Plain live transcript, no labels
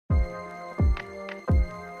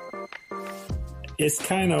It's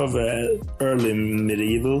kind of an early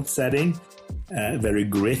medieval setting, very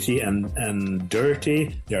gritty and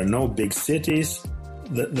dirty. There are no big cities.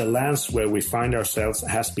 The lands where we find ourselves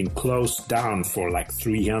has been closed down for like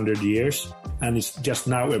 300 years, and it's just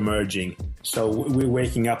now emerging. So we're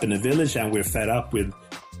waking up in a village, and we're fed up with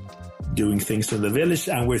doing things in the village,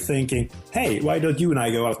 and we're thinking, hey, why don't you and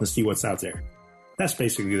I go out and see what's out there? That's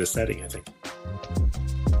basically the setting, I think.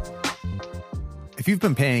 If you've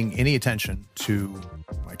been paying any attention to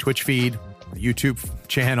my Twitch feed, my YouTube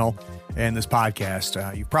channel, and this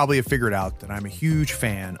podcast, you probably have figured out that I'm a huge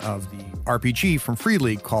fan of the RPG from Free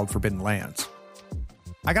League called Forbidden Lands.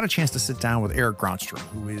 I got a chance to sit down with Erik Granström,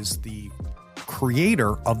 who is the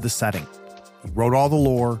creator of the setting. He wrote all the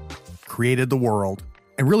lore, created the world,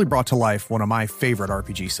 and really brought to life one of my favorite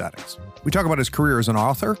RPG settings. We talk about his career as an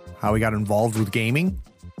author, how he got involved with gaming,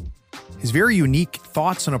 his very unique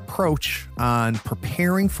thoughts and approach on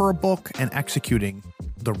preparing for a book and executing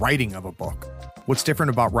the writing of a book. What's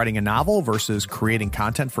different about writing a novel versus creating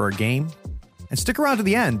content for a game? And stick around to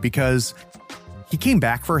the end because he came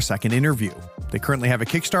back for a second interview. They currently have a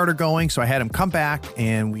Kickstarter going, so I had him come back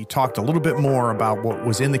and we talked a little bit more about what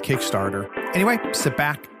was in the Kickstarter. Anyway, sit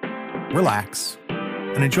back, relax,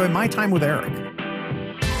 and enjoy my time with Erik.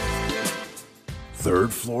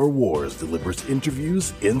 Third Floor Wars delivers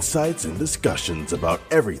interviews, insights, and discussions about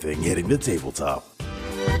everything hitting the tabletop.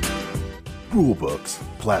 Rulebooks,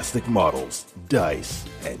 plastic models, dice,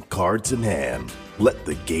 and cards in hand. Let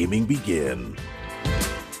the gaming begin.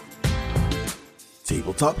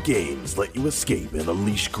 Tabletop games let you escape and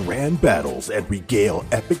unleash grand battles and regale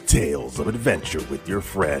epic tales of adventure with your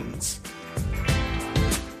friends.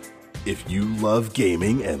 If you love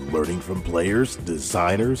gaming and learning from players,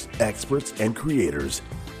 designers, experts, and creators,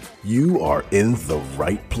 you are in the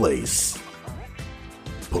right place.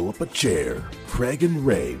 Pull up a chair. Craig and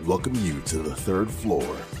Ray welcome you to the Third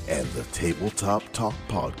Floor and the Tabletop Talk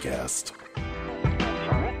Podcast.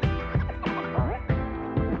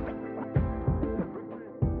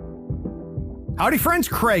 Howdy friends,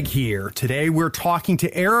 Craig here. Today we're talking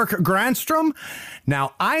to Erik Granström.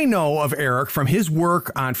 Now, I know of Erik from his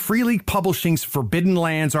work on Free League Publishing's Forbidden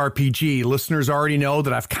Lands RPG. Listeners already know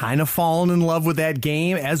that I've kind of fallen in love with that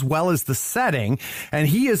game as well as the setting, and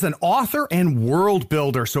he is an author and world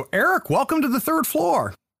builder. So Erik, welcome to the Third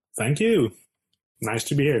Floor. Thank you. Nice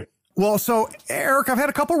to be here. Well, so Erik, I've had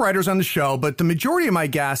a couple writers on the show, but the majority of my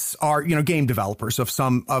guests are, game developers of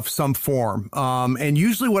some form. And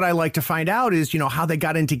usually what I like to find out is, how they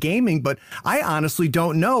got into gaming. But I honestly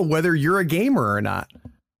don't know whether you're a gamer or not.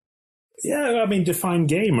 Yeah, define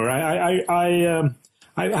gamer. I've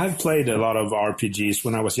played a lot of RPGs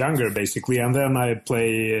when I was younger, basically, and then I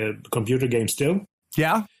play computer games still.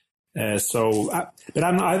 Yeah. But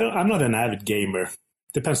I'm not an avid gamer.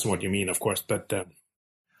 Depends on what you mean, of course, but.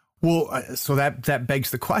 Well, so that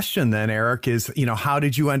begs the question then, Erik, is, how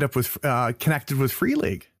did you end up with connected with Free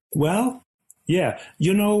League? Well, yeah,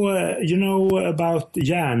 you know about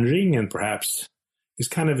Järnringen, perhaps. It's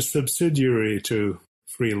kind of a subsidiary to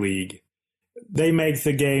Free League. They make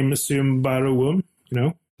the game Symbaroum,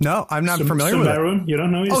 No, I'm not familiar with it. You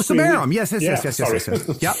don't know? Oh, Symbaroum. Yes.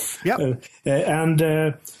 Yep. And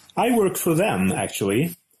I work for them,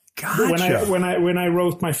 actually. Gotcha. When I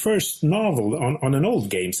wrote my first novel on an old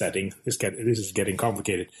game setting, this is getting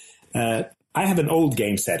complicated. I have an old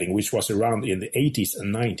game setting which was around in the 80s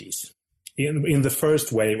and 90s, in the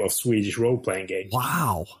first wave of Swedish role-playing games.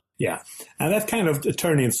 Wow. Yeah, and that kind of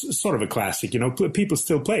turned into sort of a classic. People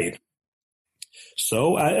still play it.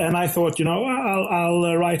 So I thought,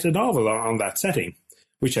 I'll write a novel on that setting,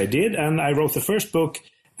 which I did, and I wrote the first book,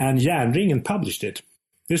 and Järnringen published it.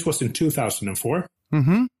 This was in 2004.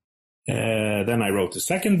 Mm-hmm. Then I wrote the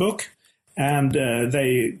second book, and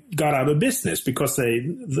they got out of business because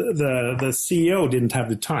the CEO didn't have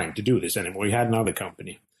the time to do this anymore. He had another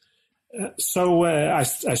company. So I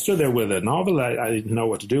stood there with a novel I didn't know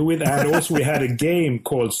what to do with, and also we had a game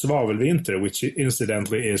called Svavelvinter, which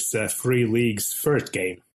incidentally is Free League's first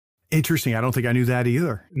game. Interesting. I don't think I knew that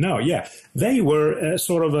either. No, yeah. They were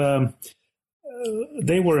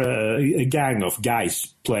a gang of guys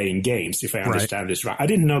playing games, if I understand this right. I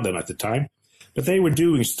didn't know them at the time, but they were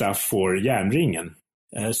doing stuff for Järnringen.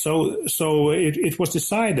 So it was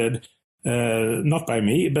decided, not by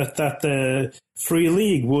me, but that Free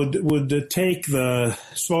League would take the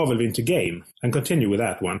Svavelvinter game and continue with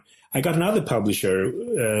that one. I got another publisher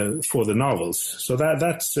for the novels, so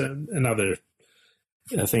that's another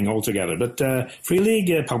thing altogether. But Free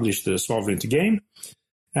League published the Svavelvinter game.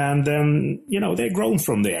 And then, they've grown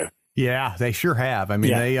from there. Yeah, they sure have.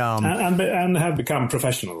 They and have become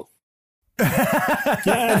professional.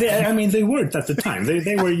 Yeah, they weren't at the time.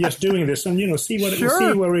 They were just doing this and see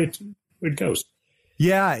where it goes.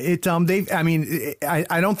 Yeah, I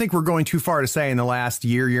don't think we're going too far to say in the last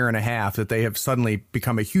year and a half that they have suddenly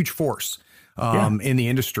become a huge force in the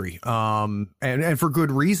industry, and for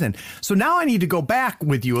good reason. So now I need to go back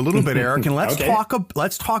with you a little bit, Eric, and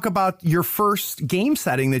let's talk about your first game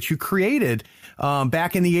setting that you created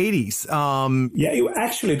back in the 80s.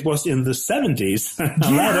 Actually, it was in the 70s.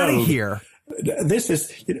 Get out of here. This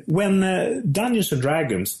is when Dungeons and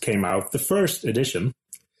Dragons came out, the first edition.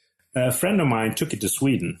 A friend of mine took it to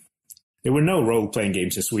Sweden. There were no role-playing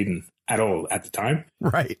games in Sweden at all at the time.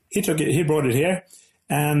 Right. He brought it here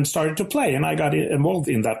and started to play, and I got involved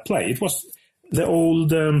in that play. It was the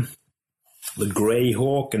old, the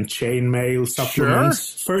Greyhawk and Chainmail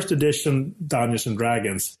supplements, first edition Dungeons and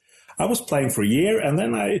Dragons. I was playing for a year, and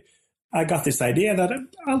then I got this idea that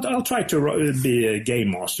I'll try to be a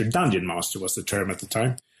game master. Dungeon master was the term at the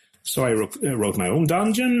time. So I wrote my own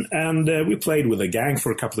dungeon, and we played with a gang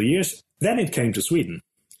for a couple of years. Then it came to Sweden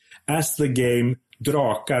as the game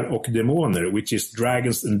Drakar och Demoner, which is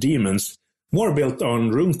Dragons and Demons, more built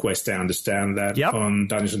on RuneQuest, I understand, that on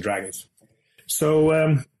Dungeons and Dragons. So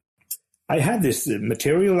I had this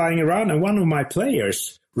material lying around, and one of my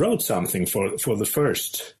players wrote something for the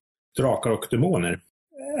first Drakar och Demoner.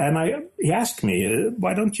 And he asked me,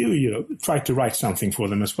 why don't you try to write something for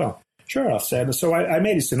them as well? Sure, I said. So I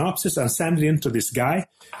made a synopsis and sent it in to this guy,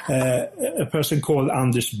 a person called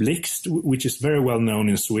Anders Blixt, which is very well known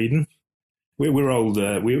in Sweden. We're old.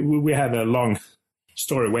 We have a long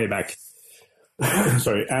story way back.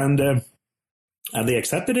 Sorry, and they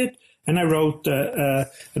accepted it, and I wrote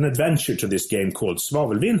an adventure to this game called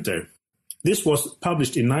Svavelvinter. This was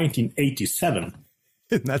published in 1987.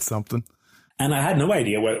 Isn't that something? And I had no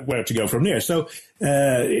idea where to go from there. So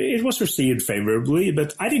it was received favorably,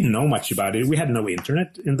 but I didn't know much about it. We had no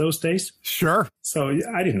internet in those days. Sure. So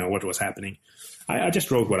I didn't know what was happening. I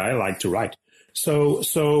just wrote what I liked to write. So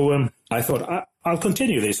I thought I'll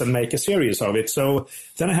continue this and make a series of it. So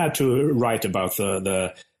then I had to write about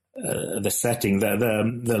the setting,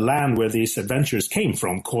 the land where these adventures came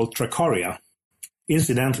from, called Tracoria.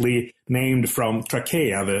 Incidentally named from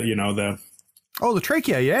trachea, Oh, the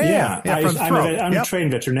trachea, yeah. I'm a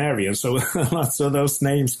trained veterinarian, so lots of those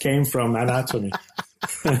names came from anatomy.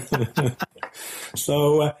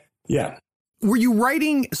 So, yeah. Were you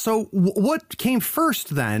writing? So, what came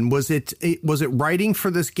first then? Was it writing for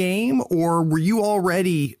this game, or were you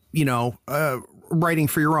already, writing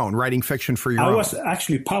for your own, writing fiction for your own? I was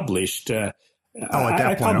actually published. At that point,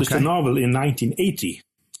 I published a novel in 1980.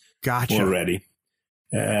 Gotcha. Already.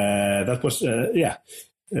 That was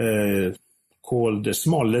called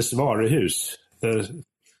Smalles Varehus, the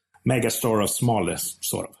megastore of Smalles,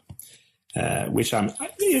 sort of. Which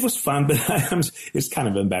it was fun, but it's kind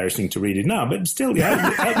of embarrassing to read it now. But still, you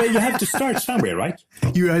have to start somewhere, right?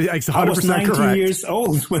 You 100% I was 19 correct. years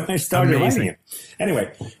old when I started writing it.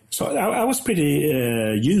 Anyway, so I was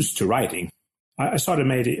pretty used to writing. I started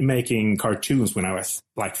making cartoons when I was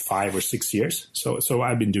like 5 or 6 years. So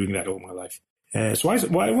I've been doing that all my life. So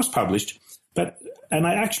I was published, and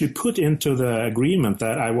I actually put into the agreement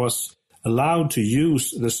that I was allowed to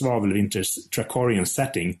use the Svavelvinter's Tracorian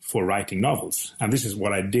setting for writing novels. And this is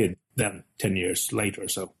what I did then 10 years later or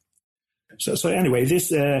so. So anyway,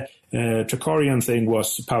 this Tracorian thing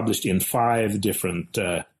was published in 5 different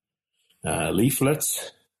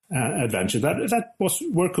leaflets, adventures that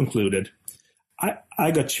were concluded.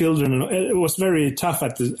 I got children, and it was very tough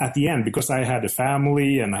at the end because I had a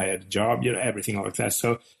family and I had a job, everything like that.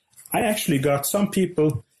 So I actually got some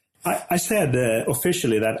people. I said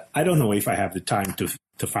officially that I don't know if I have the time to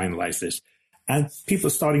finalize this, and people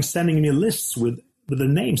starting sending me lists with the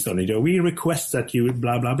names on it. We request that you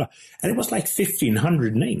blah blah blah, and it was like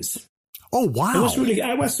 1,500 names. Oh wow! It was really.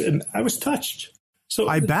 I was touched. So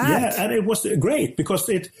I bet. Yeah, and it was great because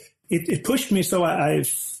it pushed me. So I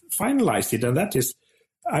finalized it, and that is,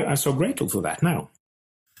 I'm so grateful for that now.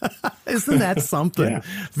 Isn't that something? Yeah.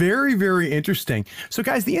 Very, very interesting. So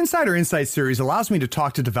guys, the Insider Insight series allows me to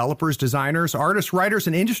talk to developers, designers, artists, writers,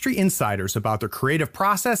 and industry insiders about their creative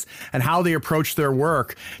process and how they approach their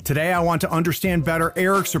work. Today, I want to understand better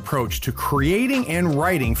Eric's approach to creating and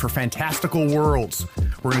writing for fantastical worlds.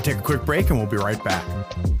 We're going to take a quick break and we'll be right back.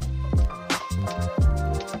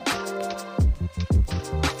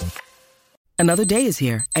 Another day is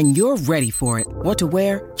here, and you're ready for it. What to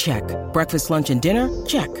wear? Check. Breakfast, lunch, and dinner?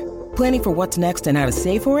 Check. Planning for what's next and how to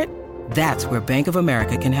save for it? That's where Bank of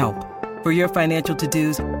America can help. For your financial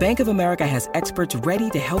to-dos, Bank of America has experts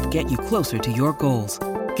ready to help get you closer to your goals.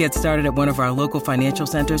 Get started at one of our local financial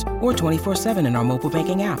centers or 24/7 in our mobile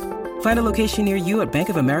banking app. Find a location near you at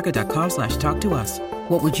bankofamerica.com/talktous.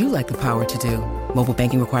 What would you like the power to do? Mobile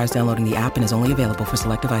banking requires downloading the app and is only available for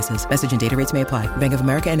select devices. Message and data rates may apply. Bank of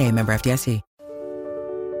America N.A., member FDIC.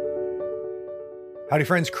 Howdy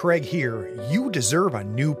friends, Craig here. You deserve a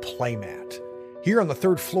new playmat. Here on the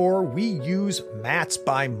third floor, we use Mats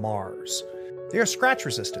by Mars. They are scratch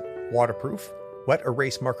resistant, waterproof, wet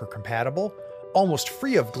erase marker compatible, almost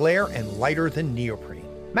free of glare, and lighter than neoprene.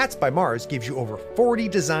 Mats by Mars gives you over 40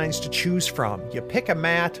 designs to choose from. You pick a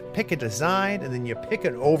mat, pick a design, and then you pick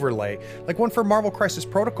an overlay, like one for Marvel Crisis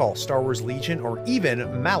Protocol, Star Wars Legion, or even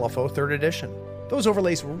Malifaux 3rd Edition. Those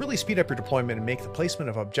overlays will really speed up your deployment and make the placement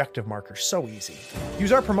of objective markers so easy.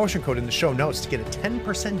 Use our promotion code in the show notes to get a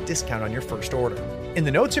 10% discount on your first order. In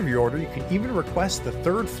the notes of your order, you can even request the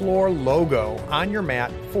third floor logo on your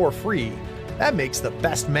mat for free. That makes the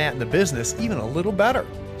best mat in the business even a little better.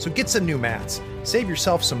 So get some new mats, save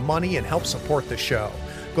yourself some money, and help support the show.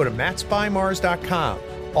 Go to matsbymars.com.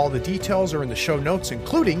 All the details are in the show notes,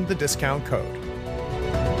 including the discount code.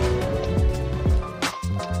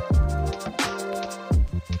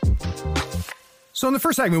 So in the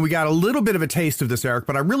first segment, we got a little bit of a taste of this, Eric,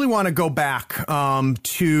 but I really want to go back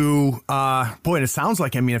to, boy, and it sounds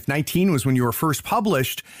like, I mean, if 19 was when you were first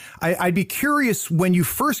published, I'd be curious when you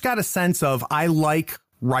first got a sense of, I like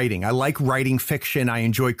writing fiction. I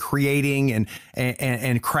enjoy creating and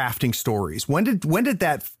crafting stories. When did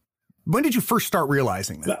you first start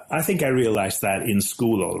realizing that? I think I realized that in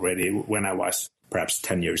school already when I was perhaps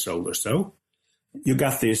 10 years old or so. You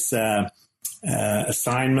got this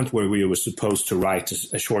assignment where we were supposed to write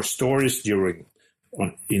a short stories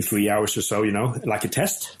in 3 hours or so, like a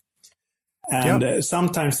test. And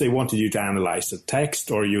sometimes they wanted you to analyze a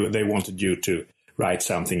text, or they wanted you to write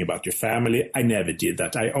something about your family. I never did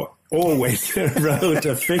that. I always wrote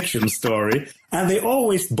a fiction story, and they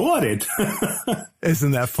always bought it.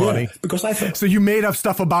 Isn't that funny? Yeah, because I thought, so you made up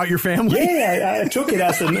stuff about your family? Yeah, I took it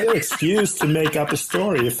as an excuse to make up a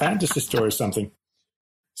story, a fantasy story or something.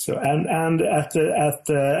 So and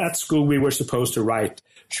at school we were supposed to write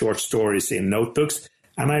short stories in notebooks,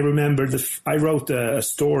 and I remember I wrote a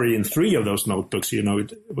story in 3 of those notebooks. It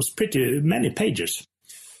was pretty many pages.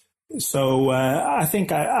 So I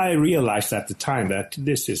think I realized at the time that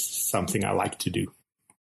this is something I like to do.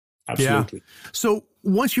 Absolutely. Yeah. So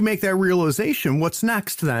once you make that realization, what's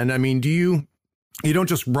next then? I mean, you don't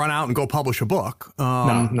just run out and go publish a book.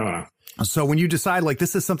 No. So when you decide, like,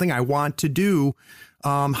 this is something I want to do,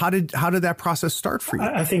 how did that process start for you?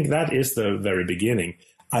 I think that is the very beginning.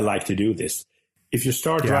 I like to do this. If you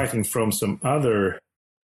start writing from some other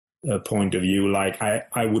point of view, like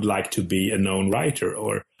I would like to be a known writer,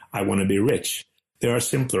 or I want to be rich, there are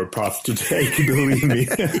simpler paths to take, believe me.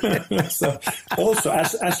 So also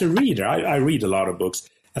as a reader, I read a lot of books.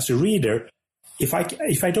 As a reader, if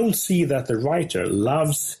I don't see that the writer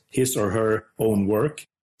loves his or her own work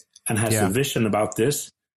and has a vision about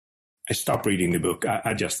this, I stop reading the book.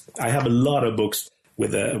 I have a lot of books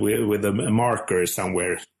with a marker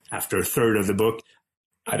somewhere after a third of the book.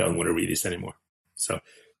 I don't want to read this anymore. So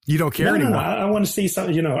you don't care anymore. No, I want to see some.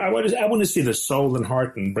 I want to see the soul and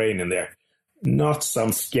heart and brain in there, not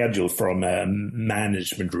some schedule from a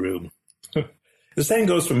management room. The same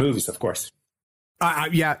goes for movies, of course.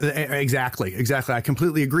 Yeah, exactly. I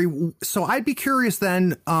completely agree. So I'd be curious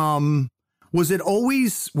then. Were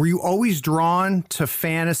you always drawn to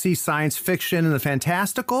fantasy, science fiction, and the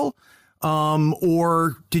fantastical?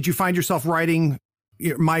 Or did you find yourself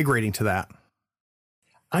migrating to that?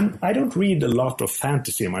 I don't read a lot of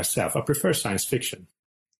fantasy myself. I prefer science fiction.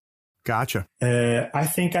 Gotcha. I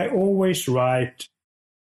think I always write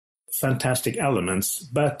fantastic elements,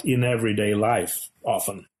 but in everyday life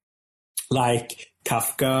often. Like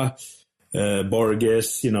Kafka,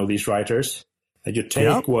 Borges, these writers. That you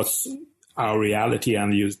take what's our reality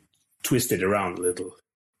and you twist it around a little.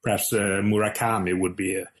 Perhaps Murakami would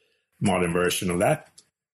be a modern version of that.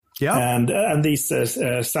 Yeah, and these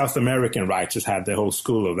South American writers had the whole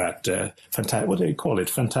school of that. What do you call it?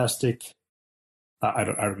 Fantastic. I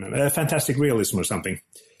remember. Fantastic realism or something.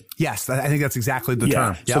 Yes, I think that's exactly the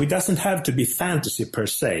term. Yep. So it doesn't have to be fantasy per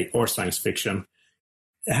se or science fiction.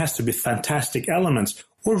 It has to be fantastic elements,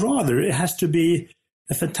 or rather, it has to be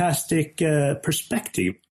a fantastic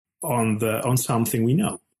perspective on something we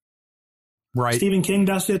know. Right. Stephen King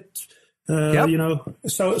does it. Yeah.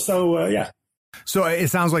 So it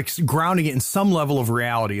sounds like grounding it in some level of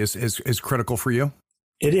reality is critical for you.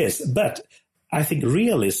 It is, but I think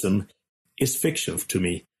realism is fiction to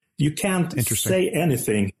me. You can't say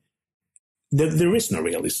anything. There is no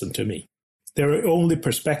realism to me. There are only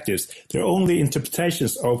perspectives. There are only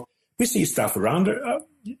interpretations of. We see stuff around.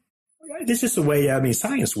 this is the way,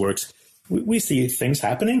 science works. We see things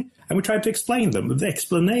happening and we try to explain them. The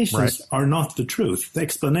explanations are not the truth. The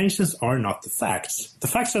explanations are not the facts. The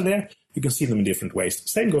facts are there. You can see them in different ways.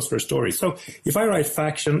 Same goes for a story. So if I write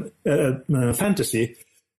fantasy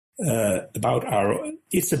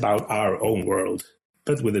it's about our own world,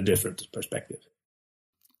 but with a different perspective.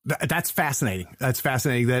 That's fascinating. That's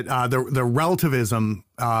fascinating that the relativism,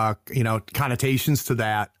 connotations to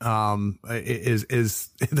that is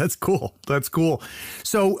that's cool. That's cool.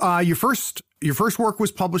 So your first work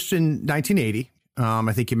was published in 1980.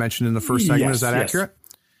 I think you mentioned in the first segment. Yes, is that accurate?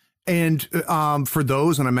 And for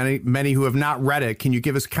those, and many who have not read it, can you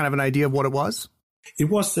give us kind of an idea of what it was? It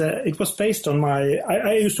was based on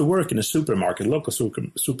I used to work in a supermarket, local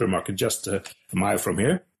supermarket, just a mile from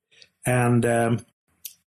here, and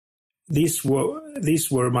these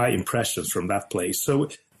were my impressions from that place. So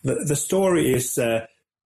the story is a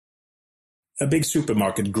big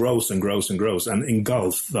supermarket grows and grows and grows and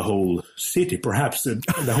engulfs the whole city, perhaps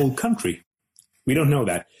the whole country. We don't know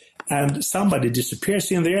that. And somebody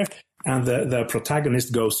disappears in there, and the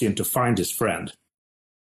protagonist goes in to find his friend.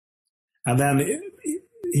 And then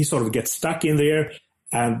he sort of gets stuck in there,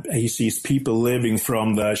 and he sees people living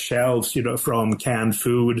from the shelves, from canned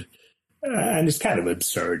food, and it's kind of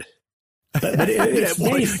absurd. But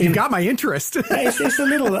you got my interest. It's a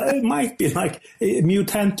little, it might be like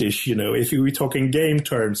mutantish, if we're talking game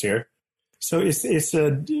terms here. So it's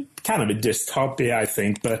a kind of a dystopia, I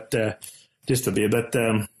think, but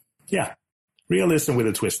yeah, realism with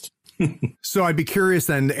a twist. So I'd be curious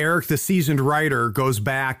then, Eric, the seasoned writer, goes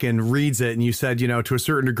back and reads it, and you said, to a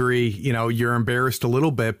certain degree, you're embarrassed a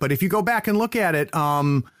little bit. But if you go back and look at it,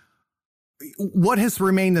 what has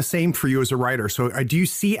remained the same for you as a writer? So do you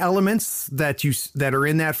see elements that are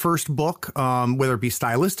in that first book, whether it be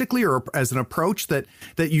stylistically or as an approach that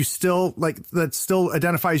you still like, that still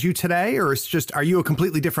identifies you today, or it's just, are you a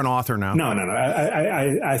completely different author now? No.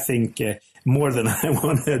 I think more than I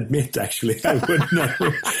want to admit, actually, I would know.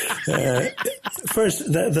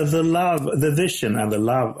 First, the love, the vision, and the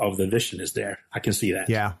love of the vision is there. I can see that.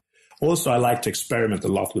 Yeah. Also, I like to experiment a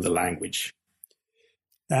lot with the language.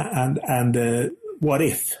 And what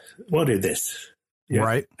if this? Yeah.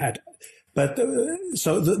 Right. But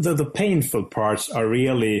so the painful parts are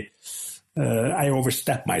really, I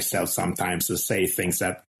overstep myself sometimes to say things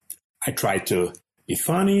that I try to be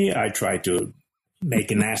funny. I try to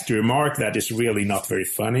make a nasty remark that is really not very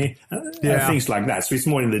funny. Things like that. So it's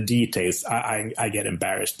more in the details. I get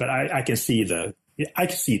embarrassed, but I can see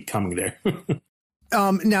it coming there.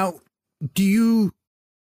 Now, do you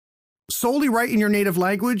solely write in your native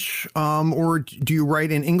language, or do you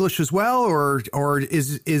write in English as well, or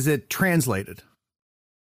is it translated?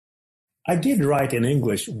 I did write in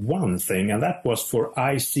English one thing, and that was for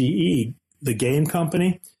ICE, the game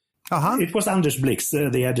company. Uh-huh. It was Anders Blix,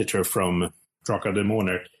 the editor from Drakar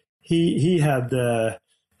Demoner. He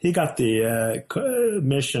got the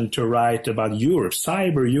mission to write about Europe,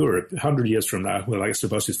 cyber Europe, 100 years from now. Well, I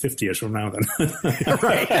suppose it's 50 years from now then.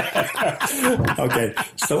 Right. Okay.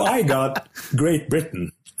 So I got Great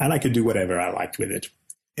Britain, and I could do whatever I liked with it.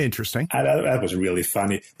 Interesting. And that was really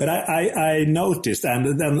funny. But I noticed,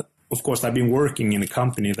 and then, of course, I've been working in a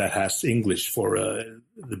company that has English for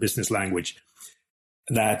the business language,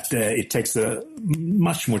 that it takes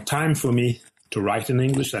much more time for me to write in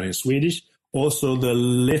English than in Swedish. Also, the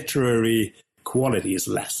literary quality is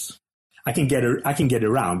less. I can get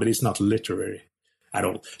around, but it's not literary at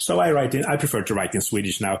all. So I prefer to write in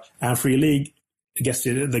Swedish now. And Free League gets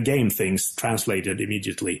the game things translated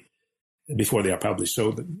immediately before they are published. So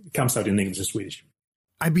it comes out in English and Swedish.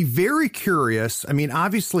 I'd be very curious. I mean,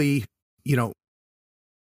 obviously,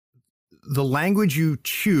 the language you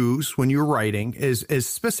choose when you're writing is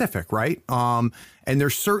specific, right? And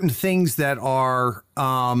there's certain things that are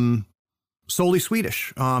solely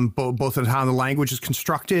Swedish, both in how the language is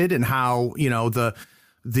constructed and how,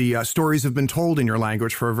 the stories have been told in your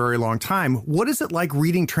language for a very long time. What is it like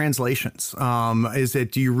reading translations?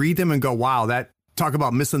 Do you read them and go, wow, talk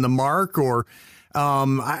about missing the mark? Or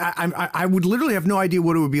I would literally have no idea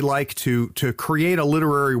what it would be like to create a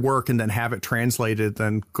literary work and then have it translated,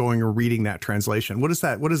 then going or reading that translation. What is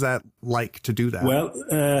that like to do that? Well,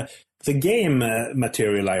 the game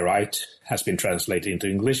material I write has been translated into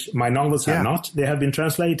English. My novels have not. They have been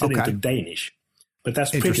translated into Danish, but that's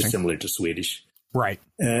pretty similar to Swedish. Right.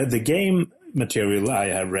 The game material I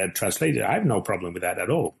have read translated, I have no problem with that at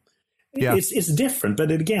all. Yeah. It's different, but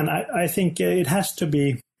again, I think it has to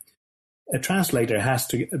be, a translator has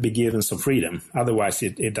to be given some freedom. Otherwise,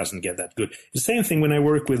 it doesn't get that good. The same thing when I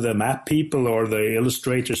work with the map people or the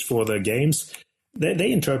illustrators for the games.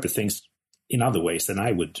 They interpret things in other ways than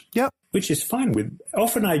I would. Yep. Which is fine.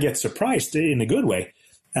 Often I get surprised in a good way.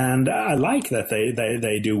 And I like that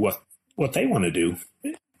they do what they want to do.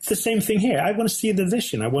 It's the same thing here. I want to see the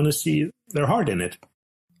vision. I want to see their heart in it.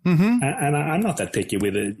 Mm-hmm. And I'm not that picky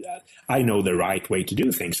with it. I know the right way to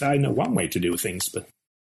do things. I know one way to do things, but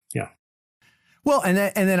yeah. Well, and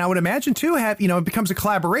then I would imagine too, it becomes a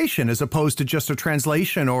collaboration as opposed to just a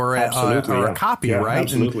translation or a copy, right?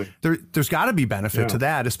 Absolutely. And there's got to be benefit to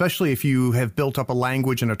that, especially if you have built up a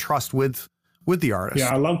language and a trust with the artist. Yeah,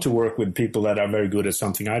 I love to work with people that are very good at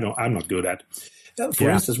something I'm not good at. For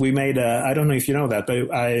instance, we made I don't know if you know that,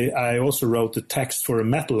 but I also wrote the text for a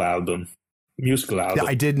metal album, musical album. Yeah,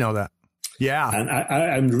 I did know that. Yeah. And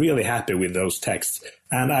I'm really happy with those texts.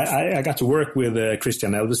 And I got to work with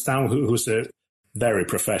Christian Elvestam, who's a very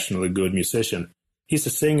professionally good musician. He's a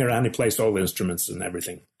singer and he plays all the instruments and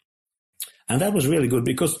everything. And that was really good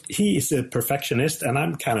because he is a perfectionist and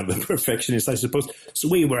I'm kind of a perfectionist, I suppose. So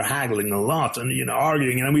we were haggling a lot and,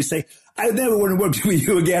 arguing. And we say, I never want to work with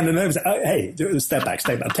you again. And I was like, hey, step back,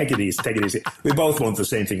 take it easy. We both want the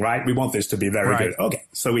same thing, right? We want this to be very good. Okay.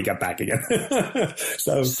 So we got back again.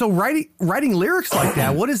 So writing lyrics like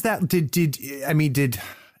that, what is that?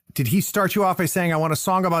 Did he start you off by saying, I want a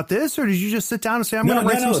song about this? Or did you just sit down and say, I'm going to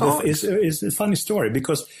write some songs? It's a funny story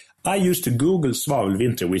because I used to Google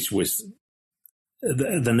Svavelvinter, which was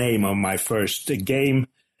the name of my first game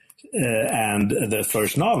and the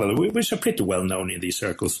first novel, which are pretty well known in these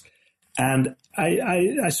circles. And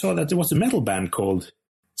I saw that there was a metal band called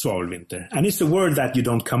Svavelvinter. And it's a word that you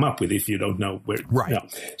don't come up with if you don't know where. Right.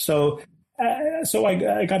 So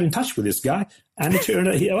I got in touch with this guy, and it turned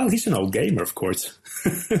out he's an old gamer, of course.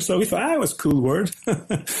 So we thought, it was a cool word.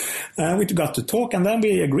 And we got to talk, and then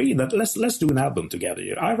we agreed that let's do an album together.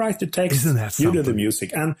 I write the text, Isn't that you something? do the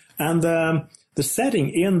music, and the setting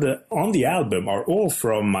on the album are all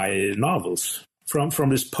from my novels, from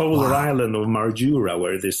this polar island of Marjura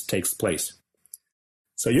where this takes place.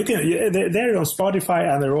 So you can, they're on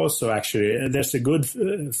Spotify, and they're also there's a good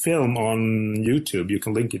film on YouTube. You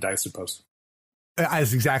can link it, I suppose.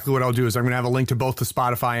 That's exactly what I'll do. Is I'm going to have a link to both the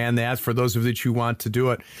Spotify and that for those of you that you want to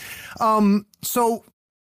do it. So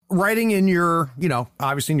writing in your,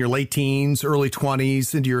 obviously in your late teens, early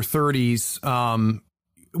 20s, into your 30s,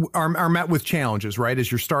 are met with challenges, right?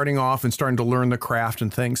 As you're starting off and starting to learn the craft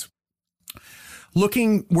and things.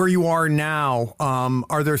 Looking where you are now,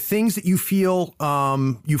 are there things that you feel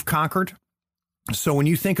you've conquered? So when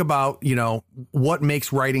you think about, what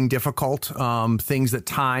makes writing difficult, things that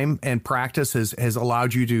time and practice has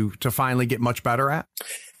allowed you to finally get much better at?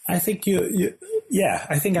 I think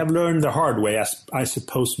I think I've learned the hard way, as I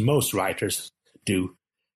suppose most writers do.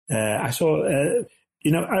 I saw,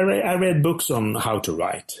 I read books on how to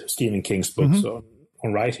write, Stephen King's books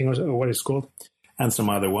on writing, or what it's called, and some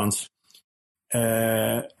other ones.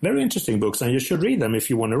 Very interesting books, and you should read them if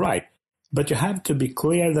you want to write. But you have to be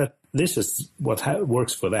clear that this is what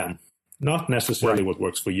works for them, not necessarily what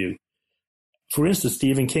works for you. For instance,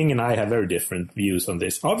 Stephen King and I have very different views on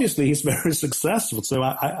this. Obviously, he's very successful, so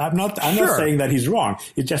I'm not saying that he's wrong.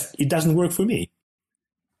 It doesn't work for me.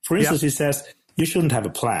 For instance, he says you shouldn't have a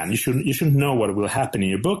plan. You shouldn't know what will happen in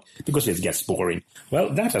your book because it gets boring.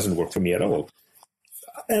 Well, that doesn't work for me at all.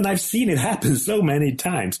 And I've seen it happen so many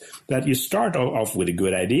times that you start off with a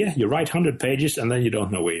good idea, you write 100 pages, and then you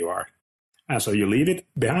don't know where you are. And so you leave it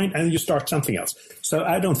behind and you start something else. So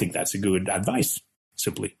I don't think that's a good advice,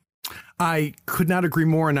 simply. I could not agree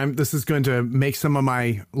more. And this is going to make some of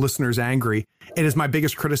my listeners angry. It is my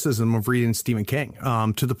biggest criticism of reading Stephen King,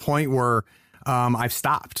 to the point where I've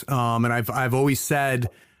stopped. And I've always said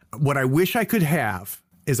what I wish I could have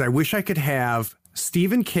is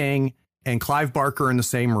Stephen King and Clive Barker in the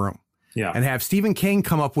same room, and have Stephen King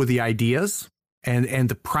come up with the ideas and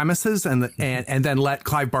the premises and then let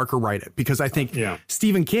Clive Barker write it, because I think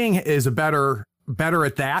Stephen King is better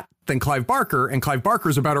at that than Clive Barker, and Clive Barker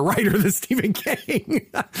is a better writer than Stephen King.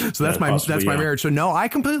 So that's my marriage. So no, I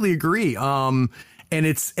completely agree. And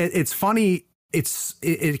it's funny.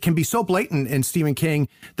 It can be so blatant in Stephen King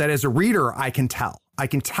that as a reader, I can tell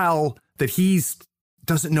that he's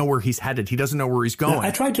doesn't know where he's headed. He doesn't know where he's going. Now, I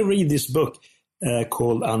tried to read this book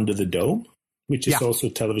called Under the Dome, which is also a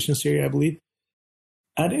television series, I believe.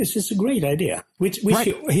 And it's just a great idea, which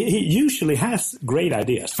he usually has great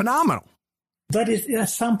ideas. Phenomenal. But at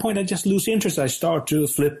some point, I just lose interest. I start to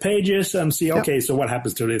flip pages and see, so what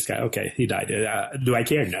happens to this guy? Okay, he died. Do I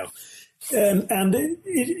care? No. And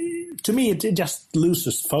to me, it just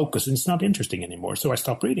loses focus, and it's not interesting anymore. So I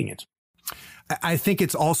stopped reading it. I think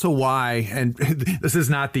it's also why, and this is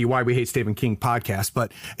not the Why We Hate Stephen King podcast,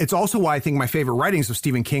 but it's also why I think my favorite writings of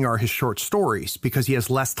Stephen King are his short stories, because he has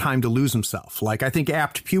less time to lose himself. Like I think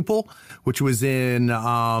Apt Pupil, which was in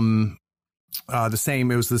it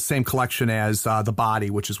was the same collection as The Body,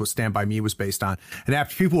 which is what Stand By Me was based on. And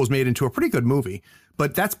Apt Pupil was made into a pretty good movie.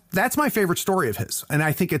 But that's my favorite story of his. And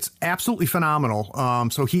I think it's absolutely phenomenal.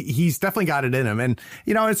 So he's definitely got it in him. And,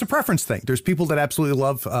 it's a preference thing. There's people that absolutely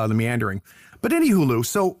love the meandering. But anywho, Lou,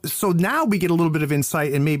 so now we get a little bit of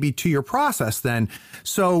insight and maybe to your process then.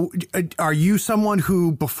 So are you someone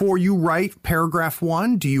who, before you write paragraph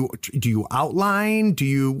 1, do you outline?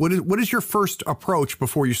 What is your first approach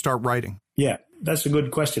before you start writing? Yeah, that's a good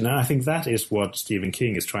question. And I think that is what Stephen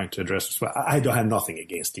King is trying to address as well. I don't have nothing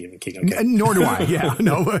against Stephen King. Okay? Nor do I. Yeah,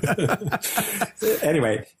 no.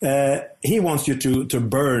 Anyway, he wants you to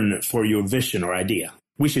burn for your vision or idea,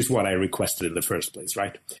 which is what I requested in the first place,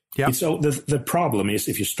 right? Yeah. So the problem is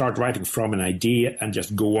if you start writing from an idea and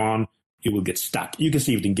just go on, you will get stuck. You can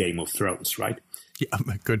see it in Game of Thrones, right? Yeah,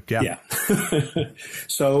 good. Yeah. Yeah.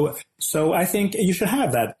 So I think you should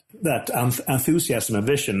have that enthusiasm and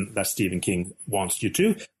vision that Stephen King wants you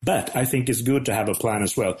to, but I think it's good to have a plan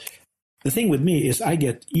as well. The thing with me is I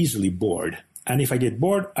get easily bored, and if I get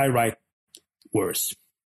bored, I write worse.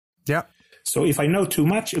 Yeah. So if I know too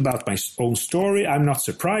much about my own story, I'm not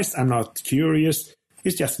surprised, I'm not curious.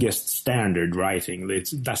 It's just standard writing.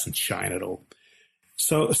 It doesn't shine at all.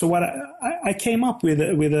 So what I came up with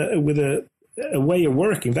a way of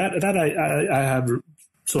working that I have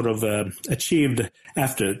sort of achieved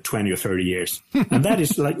after 20 or 30 years. And that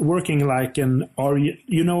is like working like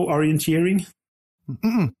orienteering,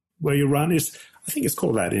 where you run I think it's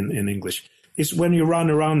called that in English. It's when you run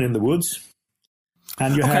around in the woods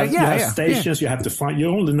and you have stations. You have to find, you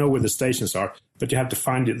only know where the stations are, but you have to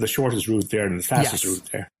find the shortest route there and the fastest route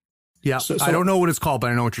there. Yeah. So I don't know what it's called, but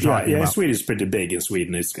I know what you're talking about. Yeah, Sweden is pretty big in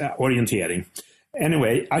Sweden. It's orienteering.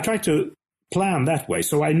 Anyway, I try to plan that way.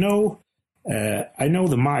 So I know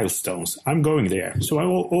the milestones. I'm going there. So I'm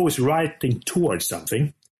always writing towards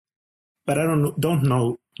something, but I don't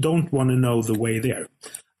want to know the way there.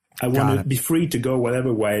 I want to be free to go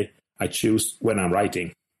whatever way I choose when I'm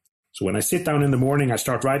writing. So when I sit down in the morning, I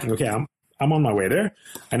start writing. Okay, I'm on my way there.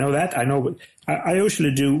 I know that. I know. I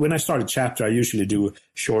usually do, when I start a chapter, I usually do a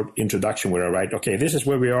short introduction where I write, okay, this is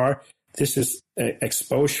where we are. This is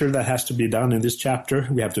exposure that has to be done in this chapter.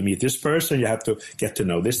 We have to meet this person. You have to get to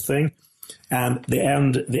know this thing. And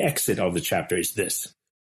the exit of the chapter is this.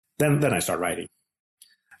 Then I start writing.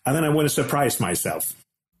 And then I want to surprise myself.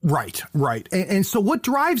 Right. And so what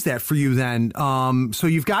drives that for you then? So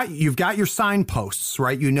you've got your signposts,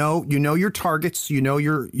 right? You know your targets,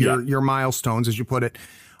 your milestones, as you put it.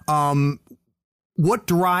 What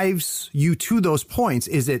drives you to those points?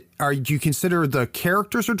 Do you consider the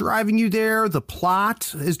characters are driving you there? The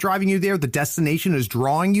plot is driving you there? The destination is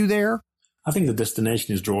drawing you there? I think the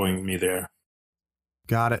destination is drawing me there.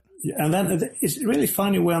 Got it. And then it's really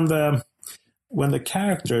funny when the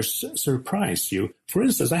characters surprise you. For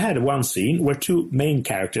instance, I had one scene where two main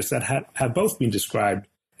characters that have both been described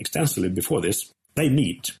extensively before this, they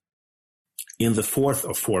meet in the fourth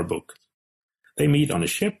of 4 books. They meet on a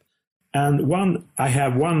ship. And I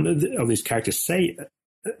have one of these characters say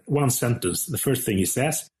one sentence, the first thing he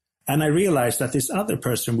says, and I realize that this other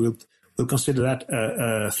person will consider that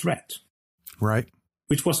a threat. Right.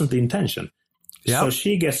 Which wasn't the intention. Yep. So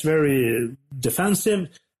she gets very defensive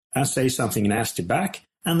and says something nasty back,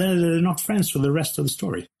 and then they're not friends for the rest of the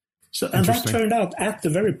story. So, and that turned out at the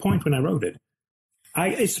very point when I wrote it.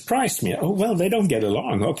 It surprised me. Oh, well, they don't get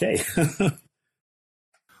along. Okay.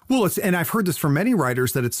 Well, and I've heard this from many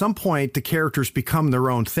writers that at some point the characters become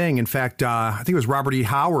their own thing. In fact, I think it was Robert E.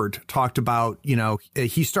 Howard talked about,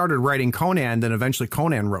 he started writing Conan, then eventually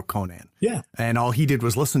Conan wrote Conan. Yeah. And all he did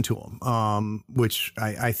was listen to him, which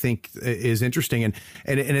I think is interesting. And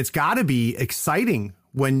it's got to be exciting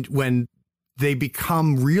when they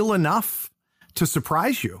become real enough to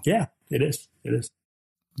surprise you. Yeah, it is. It is.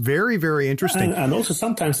 Very, very interesting. And also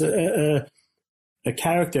sometimes a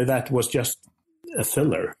character that was just a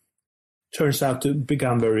filler turns out to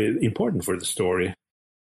become very important for the story.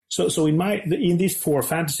 So in these 4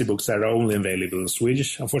 fantasy books that are only available in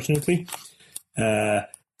Swedish, unfortunately,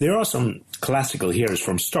 there are some classical heroes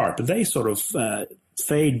from start, but they sort of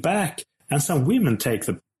fade back, and some women take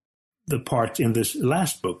the part in this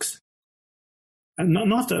last books. And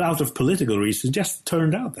not out of political reasons, just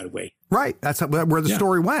turned out that way. Right. That's where the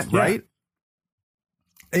story went, right?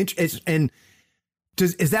 And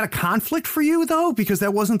Is that a conflict for you, though? Because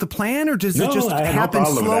that wasn't the plan, or does it just happen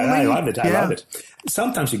slowly? With that. I love it. I love it.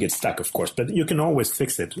 Sometimes you get stuck, of course, but you can always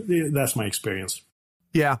fix it. That's my experience.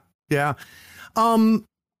 Yeah.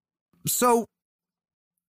 So,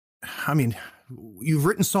 I mean, you've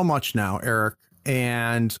written so much now, Erik,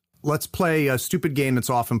 and let's play a stupid game that's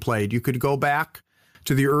often played. You could go back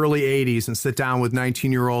to the early 80s and sit down with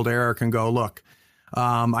 19-year-old Erik and go, look,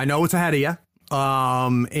 I know it's ahead of you.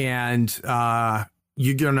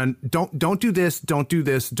 You're gonna don't do this, don't do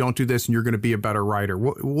this, don't do this, and you're gonna be a better writer.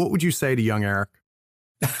 What would you say to young Erik?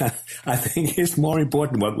 I think it's more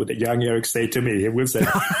important what would the young Erik say to me. He would say,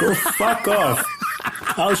 "Go fuck off.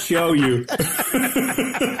 I'll show you."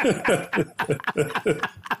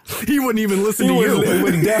 He wouldn't even listen to you. He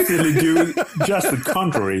would definitely do just the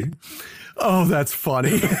contrary. Oh, that's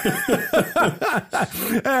funny.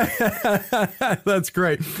 That's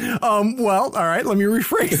great. Well, all right, let me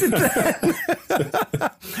rephrase it then.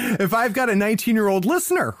 If I've got a 19-year-old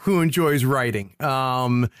listener who enjoys writing,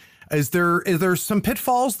 is there some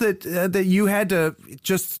pitfalls that you had to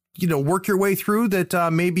just, work your way through that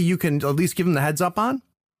maybe you can at least give them the heads up on?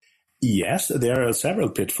 Yes, there are several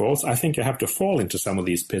pitfalls. I think you have to fall into some of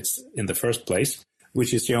these pits in the first place,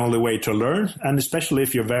 which is the only way to learn. And especially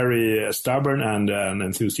if you're very stubborn and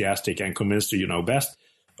enthusiastic and convinced you know best.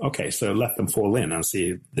 Okay, so let them fall in and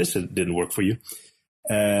see this didn't work for you.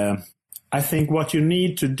 I think what you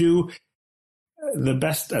need to do, the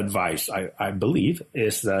best advice, I believe,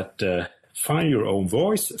 is that find your own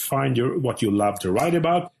voice, find what you love to write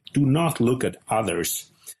about. Do not look at others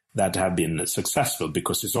that have been successful,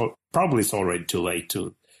 because it's already too late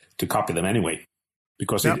to copy them anyway.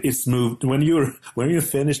 Because it's moved when you're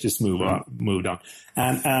finished, it's moved on.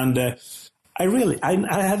 And I really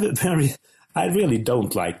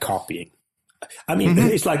don't like copying. I mean,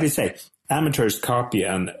 it's like they say, amateurs copy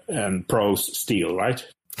and pros steal, right?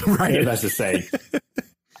 Right. That's the saying.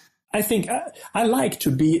 I think I like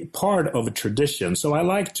to be part of a tradition. So I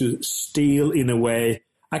like to steal in a way.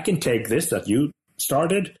 I can take this that you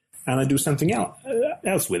started and I do something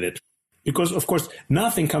else with it. Because, of course,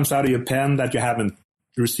 nothing comes out of your pen that you haven't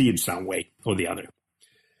received some way or the other.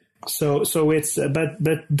 So it's,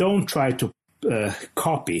 but don't try to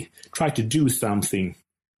copy. Try to do something.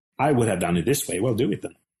 I would have done it this way. Well, do it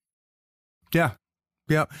then. Yeah.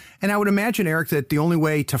 Yeah. And I would imagine, Erik, that the only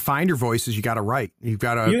way to find your voice is you got to write. You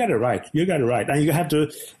got to write. And you have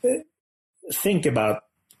to think about,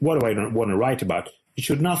 what do I want to write about? You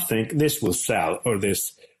should not think this will sell or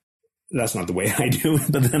this. That's not the way I do it,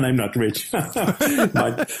 but then I'm not rich.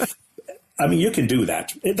 But, I mean, you can do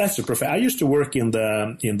that. That's a profession. I used to work in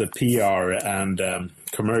the PR and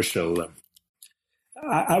commercial.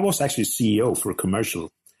 I was actually CEO for a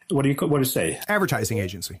commercial. What do you say? Advertising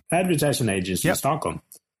agency. Advertising agency in Stockholm.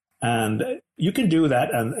 And you can do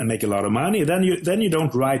that and make a lot of money. Then you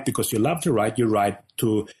don't write because you love to write. You write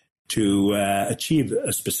to achieve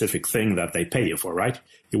a specific thing that they pay you for, right?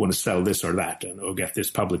 You want to sell this or that, or get this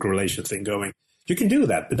public relation thing going. You can do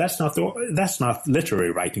that, but that's not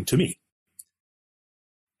literary writing to me.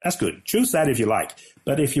 That's good. Choose that if you like.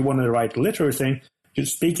 But if you want to write a literary thing, you're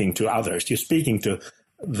speaking to others. You're speaking to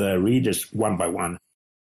the readers one by one.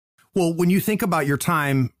 Well, when you think about your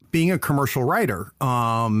time being a commercial writer,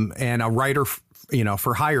 and a writer,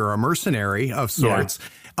 for hire, a mercenary of sorts,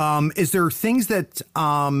 is there things that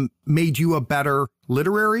made you a better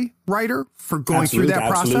literary writer for going through that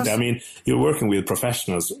process? Absolutely. I mean, you're working with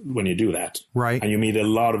professionals when you do that. Right. And you meet a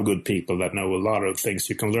lot of good people that know a lot of things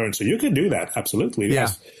you can learn. So you can do that. Absolutely. Yeah.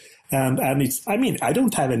 Yes. And it's, I mean, I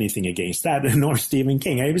don't have anything against that, nor Stephen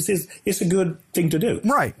King. It's a good thing to do.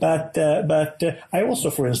 Right. But I also,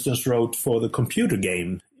 for instance, wrote for the computer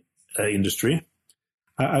game industry.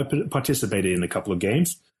 I participated in a couple of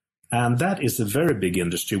games. And that is a very big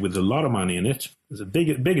industry with a lot of money in it. It's a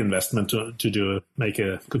big investment to make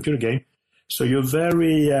a computer game. So you're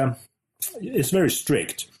it's very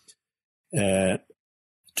strict. To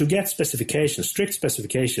get strict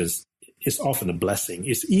specifications is often a blessing.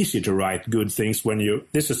 It's easy to write good things when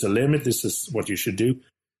this is the limit, this is what you should do.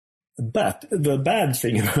 But the bad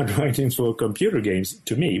thing about writing for computer games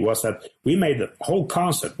to me was that we made the whole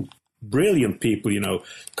concept, brilliant people,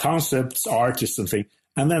 concepts, artists and things.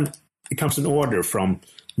 And then it comes an order from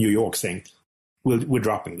New York saying, we're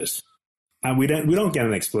dropping this. And we don't get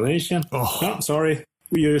an explanation. Oh. No, sorry,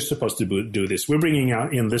 you're supposed to do this. We're bringing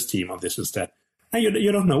in this team of this instead. And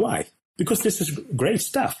you don't know why. Because this is great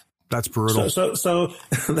stuff. That's brutal. So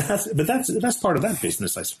that's part of that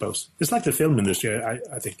business, I suppose. It's like the film industry,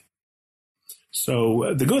 I think.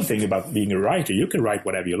 So the good thing about being a writer, you can write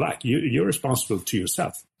whatever you like. You're responsible to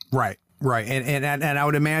yourself. Right. Right. And I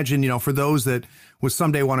would imagine, for those that would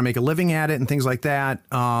someday want to make a living at it and things like that,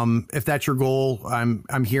 if that's your goal,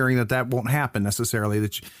 I'm hearing that won't happen necessarily.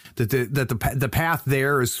 That the path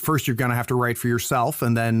there is, first you're going to have to write for yourself,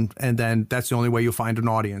 and then that's the only way you'll find an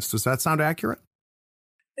audience. Does that sound accurate?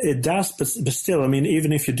 It does, but still, I mean,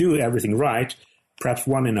 even if you do everything right, perhaps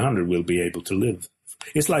 1 in 100 will be able to live.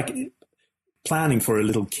 It's like planning for a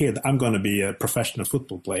little kid. I'm going to be a professional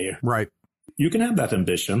football player. Right. You can have that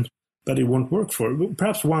ambition, but it won't work for.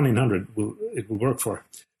 Perhaps 1 in 100 will work for.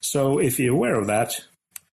 So if you're aware of that,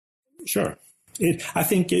 sure. I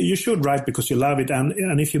think you should write because you love it,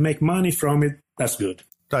 and if you make money from it, that's good.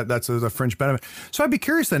 That's a fringe benefit. So I'd be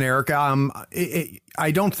curious then, Eric.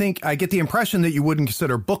 I don't think I get the impression that you wouldn't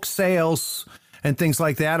consider book sales and things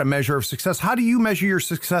like that a measure of success. How do you measure your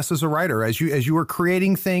success as a writer? As you are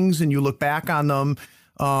creating things and you look back on them,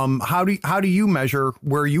 how do you measure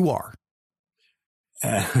where you are?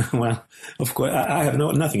 Well, of course, I have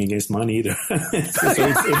nothing against money either. So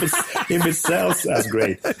if it sells, that's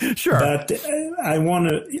great. Sure. But I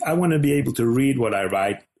want to be able to read what I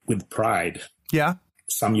write with pride. Yeah.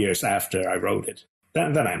 Some years after I wrote it,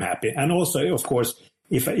 then I'm happy. And also, of course,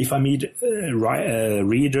 if I meet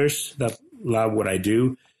readers that love what I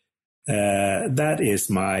do, that's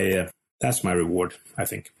my reward. I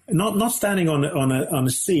think not standing on a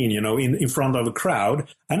scene, in front of a crowd.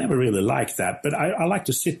 I never really liked that, but I like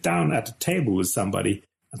to sit down at a table with somebody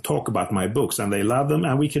and talk about my books, and they love them,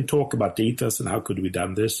 and we can talk about details and how could we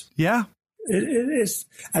done this. Yeah, it is.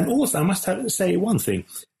 And also, I must say one thing.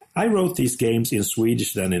 I wrote these games in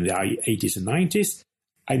Swedish then in the 80s and 90s.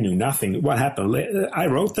 I knew nothing. What happened? I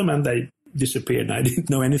wrote them and they disappeared and I didn't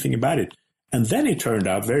know anything about it. And then it turned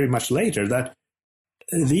out very much later that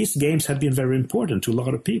these games had been very important to a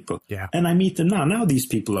lot of people. Yeah. And I meet them now. Now these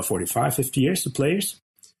people are 45, 50 years, the players.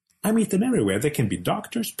 I meet them everywhere. They can be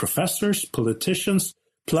doctors, professors, politicians,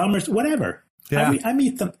 plumbers, whatever. Yeah. I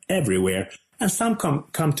meet them everywhere. And some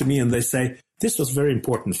come to me and they say, this was very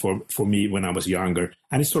important for me when I was younger,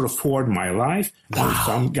 and it sort of formed my life. Wow. And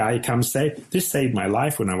some guy comes say, this saved my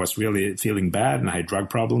life when I was really feeling bad and I had drug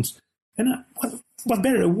problems. And what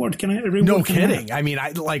better reward can I reward? No kidding. I mean,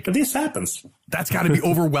 But this happens. That's got to be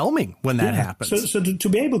overwhelming when that happens. So to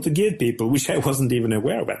be able to give people, which I wasn't even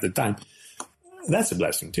aware of at the time, that's a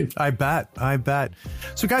blessing too. I bet.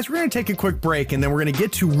 So guys, we're going to take a quick break and then we're going to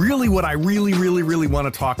get to really what I really, really, really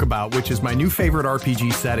want to talk about, which is my new favorite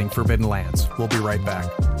RPG setting, Forbidden Lands. We'll be right back.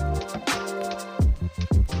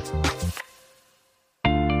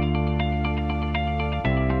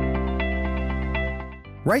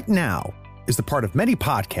 Right now is the part of many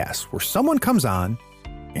podcasts where someone comes on,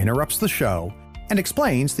 interrupts the show, and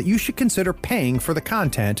explains that you should consider paying for the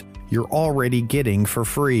content you're already getting for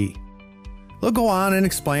free. They'll go on and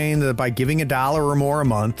explain that by giving $1 or more a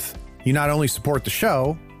month, you not only support the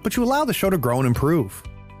show, but you allow the show to grow and improve.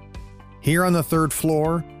 Here on the third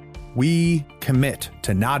floor, we commit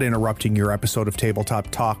to not interrupting your episode of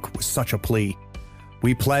Tabletop Talk with such a plea.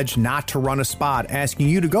 We pledge not to run a spot asking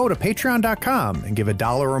you to go to patreon.com and give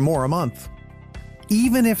 $1 or more a month.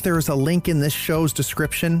 Even if there's a link in this show's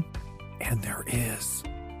description, and there is,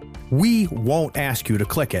 we won't ask you to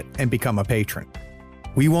click it and become a patron.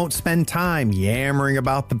 We won't spend time yammering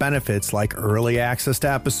about the benefits like early access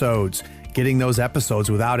to episodes, getting those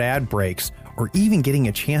episodes without ad breaks, or even getting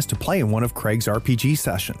a chance to play in one of Craig's RPG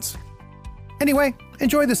sessions. Anyway,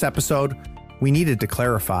 enjoy this episode. We needed to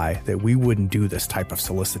clarify that we wouldn't do this type of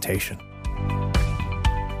solicitation.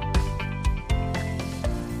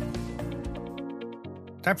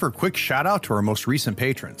 Time for a quick shout out to our most recent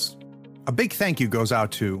patrons. A big thank you goes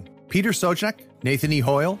out to Peter Sojnik, Nathan E.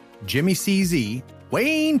 Hoyle, Jimmy CZ,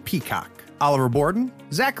 Wayne Peacock, Oliver Borden,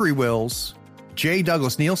 Zachary Wills, J.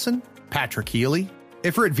 Douglas Nielsen, Patrick Healy,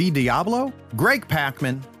 Ifrit V. Diablo, Greg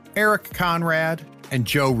Packman, Eric Conrad, and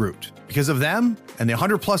Joe Root. Because of them and the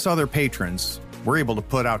 100+ other patrons, we're able to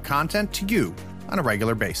put out content to you on a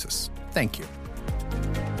regular basis. Thank you.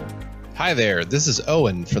 Hi there, this is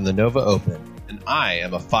Owen from the Nova Open, and I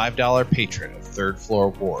am a $5 patron of Third Floor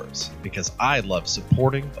Wars because I love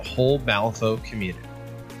supporting the whole Malifaux community.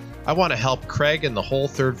 I want to help Craig and the whole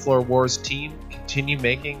Third Floor Wars team continue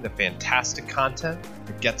making the fantastic content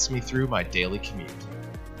that gets me through my daily commute.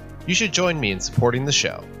 You should join me in supporting the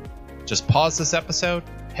show. Just pause this episode,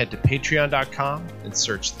 head to patreon.com and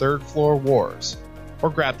search Third Floor Wars,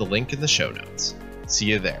 or grab the link in the show notes. See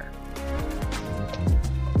you there.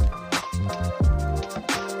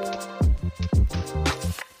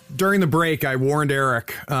 During the break, I warned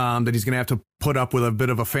Eric that he's going to have to put up with a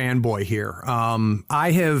bit of a fanboy here.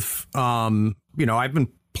 I have, I've been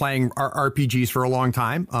playing RPGs for a long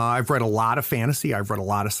time. I've read a lot of fantasy. I've read a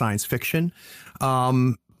lot of science fiction.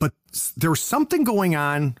 But there was something going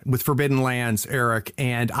on with Forbidden Lands, Eric,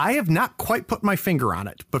 and I have not quite put my finger on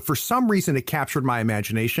it. But for some reason, it captured my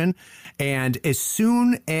imagination. And as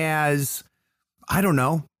soon as, I don't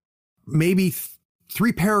know, maybe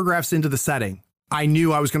 3 paragraphs into the setting, I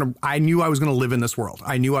knew I was going to live in this world.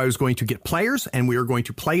 I knew I was going to get players and we were going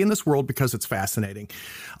to play in this world because it's fascinating.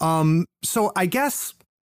 So I guess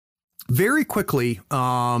very quickly,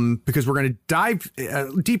 because we're going to dive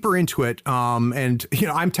deeper into it. And, you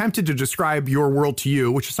know, I'm tempted to describe your world to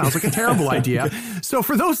you, which sounds like a terrible idea. So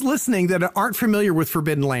for those listening that aren't familiar with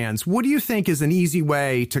Forbidden Lands, what do you think is an easy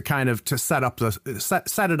way to kind of to set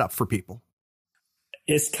it up for people?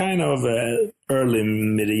 It's kind of an early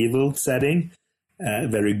medieval setting.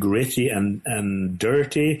 Very gritty and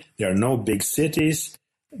dirty. There are no big cities.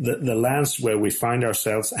 The lands where we find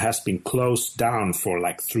ourselves has been closed down for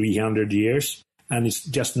like 300 years, and it's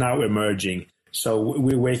just now emerging. So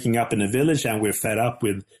we're waking up in a village, and we're fed up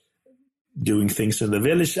with doing things in the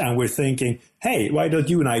village, and we're thinking, hey, why don't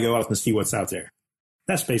you and I go out and see what's out there?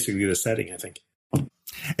 That's basically the setting, I think.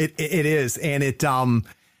 It is, and it well,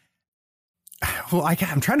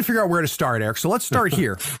 I'm trying to figure out where to start, Eric. So let's start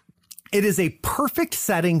here. It is a perfect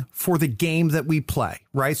setting for the game that we play,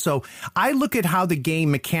 right? So I look at how the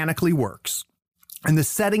game mechanically works, and the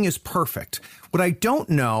setting is perfect. What I don't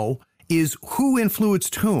know is who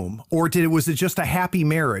influenced whom, or was it just a happy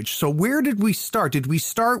marriage? So where did we start? Did we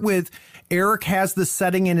start with Eric has the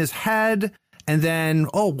setting in his head, and then,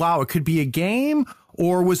 oh, wow, it could be a game?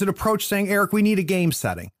 Or was it approached saying, Eric, we need a game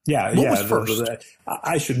setting? What was first?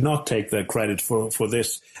 I should not take the credit for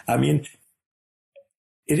this. I mean,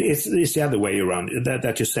 it's the other way around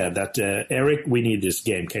that you said that, Eric, we need this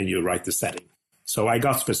game. Can you write the setting? So I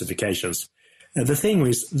got specifications. The thing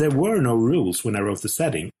is, there were no rules when I wrote the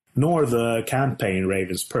setting, nor the campaign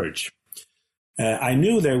Raven's Purge. I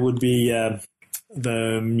knew there would be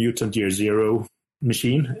the Mutant Year Zero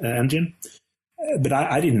machine engine, but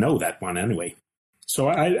I didn't know that one anyway. So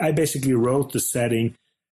I basically wrote the setting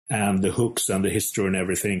and the hooks and the history and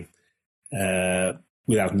everything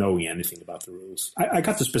without knowing anything about the rules. I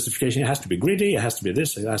got the specification. It has to be gritty. It has to be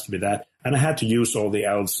this. It has to be that. And I had to use all the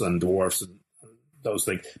elves and dwarves and those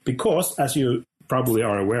things. Because, as you probably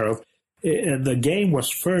are aware of, the game was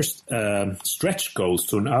first stretch goals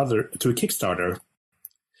to a Kickstarter.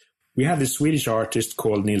 We had this Swedish artist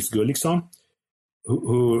called Nils Gulliksson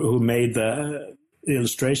who made the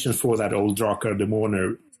illustrations for that old Drakar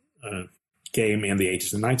Demoner game in the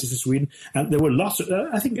 80s and 90s in Sweden. And there were lots of,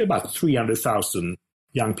 I think about 300,000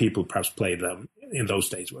 young people perhaps played them in those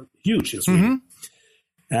days. Were huge in Sweden.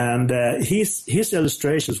 Mm-hmm. And his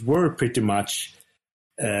illustrations were pretty much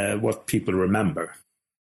what people remember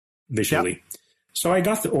visually. Yep. So I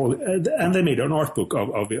got and they made an art book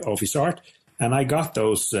of his art. And I got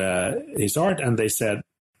his art, and they said,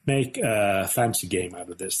 make a fantasy game out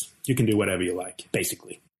of this. You can do whatever you like,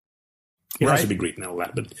 basically. It has to be Greek and all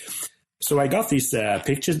that. But so I got these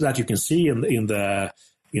pictures that you can see in the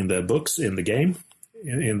books in the game,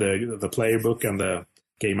 in the player book and the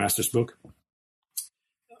game master's book.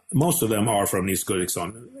 Most of them are from Nils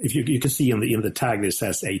Gulliksson. If you can see in the tag that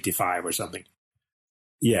says 85 or something.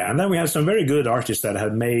 Yeah, and then we have some very good artists that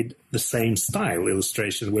have made the same style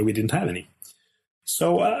illustration where we didn't have any.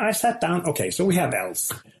 So I sat down. Okay, so we have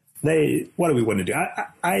elves. What do we want to do?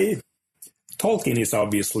 Tolkien is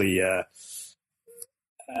obviously, you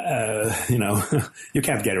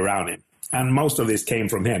can't get around him, and most of this came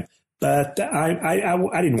from him. But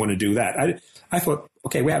I didn't want to do that. I thought,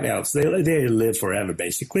 okay, we have elves. They live forever,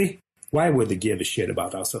 basically. Why would they give a shit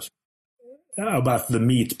about us? About the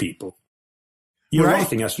meat people? You're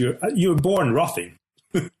rothing us. You're born rothing.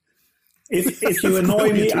 If you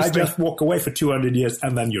annoy me, I just walk away for 200 years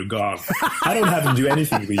and then you're gone. I don't have to do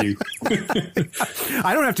anything with you.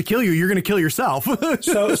 I don't have to kill you. You're going to kill yourself.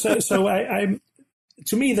 So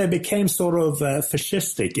to me, they became sort of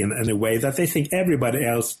fascistic in a way that they think everybody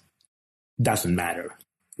else doesn't matter.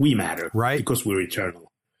 We matter, right? Because we're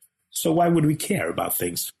eternal. So why would we care about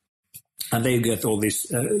things? And they get all this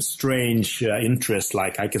strange interest,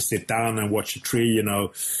 like I can sit down and watch a tree,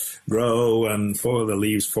 grow and the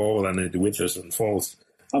leaves fall and it withers and falls.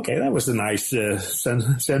 Okay, that was a nice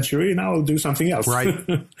century. Now I'll do something else. Right.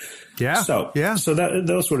 Yeah. So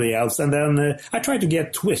those were the elves. And then I tried to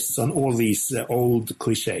get twists on all these old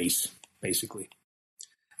cliches, basically.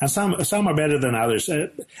 And some are better than others.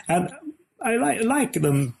 And I like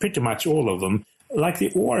them, pretty much all of them. Like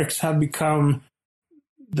the orcs have become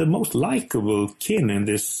the most likable kin in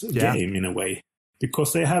this game in a way,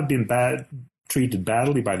 because they have been treated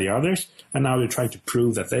badly by the others, and now they're trying to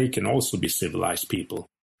prove that they can also be civilized people.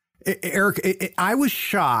 Eric, I was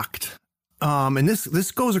shocked, and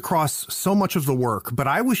this goes across so much of the work, but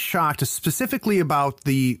I was shocked specifically about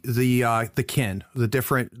the kin, the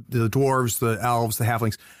dwarves, the elves, the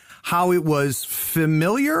halflings, how it was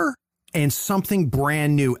familiar and something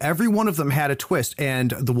brand new. Every one of them had a twist.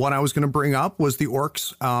 And the one I was going to bring up was the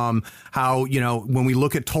orcs. How, when we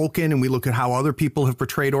look at Tolkien and we look at how other people have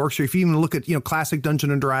portrayed orcs, or if you even look at, classic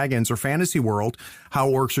Dungeons and Dragons or fantasy world, how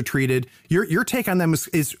orcs are treated, your take on them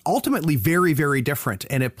is ultimately very, very different.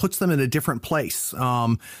 And it puts them in a different place.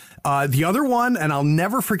 The other one, and I'll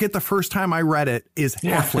never forget the first time I read it, is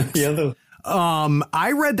halflings.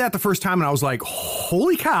 I read that the first time and I was like,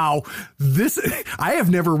 holy cow, I have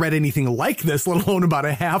never read anything like this, let alone about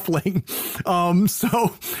a halfling. So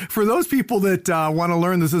for those people that want to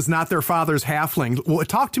learn this is not their father's halfling,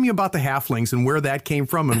 talk to me about the halflings and where that came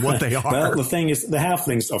from and what they are. Well, the thing is, the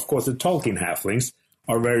halflings, of course, the Tolkien halflings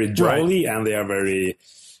are very jolly, right, and they are very,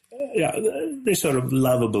 they're sort of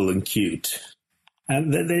lovable and cute.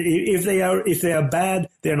 And if they are bad,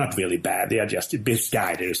 they're not really bad. They are just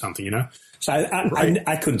misguided or something, So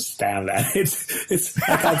I couldn't stand that.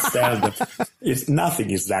 I can't stand it.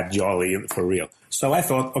 Nothing is that jolly for real. So I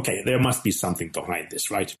thought, okay, there must be something behind this,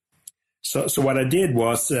 right? So what I did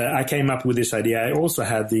was I came up with this idea. I also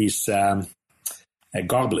had these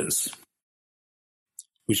goblins,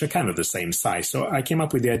 which are kind of the same size. So I came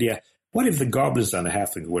up with the idea: what if the goblins and the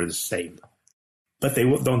halfling were the same, but they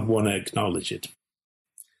don't want to acknowledge it?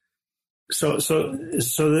 So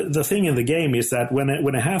the thing in the game is that when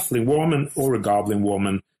a halfling woman or a goblin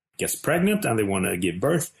woman gets pregnant and they want to give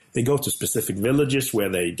birth, they go to specific villages where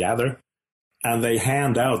they gather, and they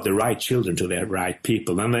hand out the right children to the right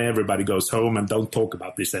people. And then everybody goes home and don't talk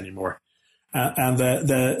about this anymore. And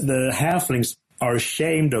the halflings are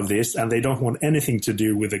ashamed of this, and they don't want anything to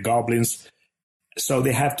do with the goblins. So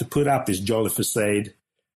they have to put up this jolly facade.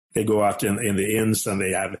 They go out in the inns and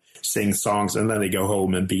they sing songs, and then they go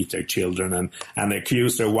home and beat their children and they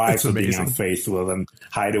accuse their wives of being unfaithful and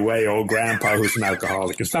hide away old grandpa who's an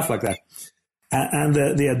alcoholic and stuff like that. And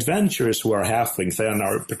the adventurers who are halflings then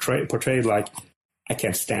are portrayed like, I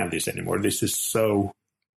can't stand this anymore. This is so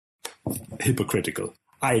hypocritical.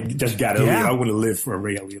 I just got to leave. I want to live for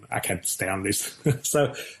real. I can't stand this.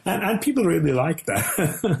 So, and people really like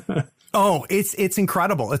that. Oh, it's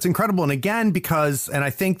incredible. It's incredible. And again, and I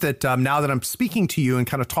think that now that I'm speaking to you and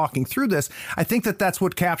kind of talking through this, I think that that's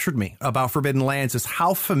what captured me about Forbidden Lands is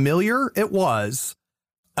how familiar it was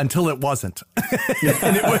until it wasn't.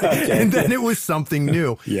 And then it was something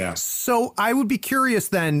new. Yeah. So I would be curious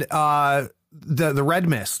then, the red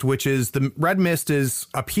mist, which is the red mist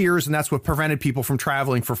appears, and that's what prevented people from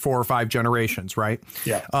traveling for 4 or 5 generations. Right.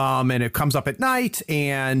 Yeah. And it comes up at night,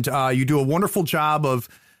 and you do a wonderful job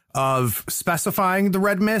of specifying the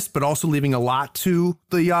red mist, but also leaving a lot to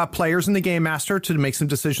the players and the game master to make some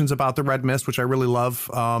decisions about the red mist, which I really love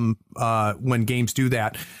when games do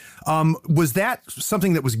that. Was that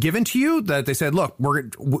something that was given to you that they said, look,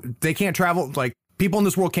 they can't travel, like people in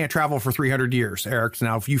this world can't travel for 300 years, Eric,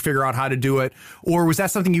 now if you figure out how to do it, or was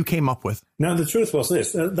that something you came up with? No, the truth was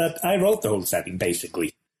this, that I wrote the whole setting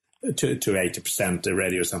basically to 80%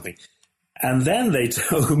 ready or something. And then they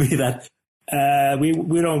told me that we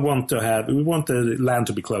don't want we want the land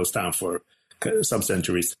to be closed down for some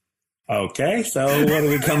centuries. Okay, so what do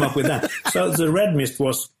we come up with that? So the red mist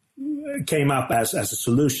came up as a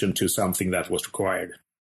solution to something that was required.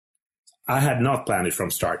 I had not planned it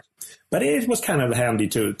from start, but it was kind of handy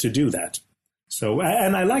to do that. So,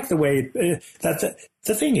 and I like the way that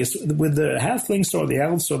the thing is with the halflings or the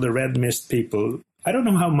elves or the red mist people, I don't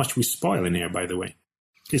know how much we spoil in here, by the way.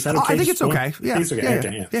 Is that okay? I think it's okay. Yeah. It's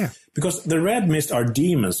okay. Yeah. Because the red mist are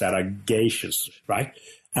demons that are gaseous, right?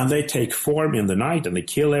 And they take form in the night and they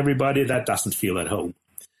kill everybody that doesn't feel at home.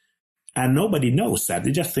 And nobody knows that.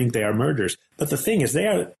 They just think they are murderers. But the thing is, they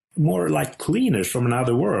are more like cleaners from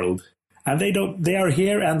another world. And they are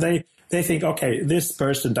here and they think, okay, this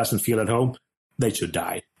person doesn't feel at home. They should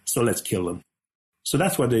die. So let's kill them. So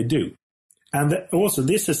that's what they do. And also,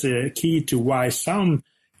 this is a key to why some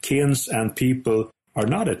kins and people are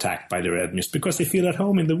not attacked by the red mist, because they feel at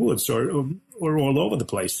home in the woods or all over the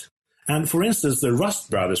place. And for instance, the Rust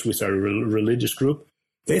Brothers, which are a religious group,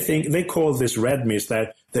 they call this red mist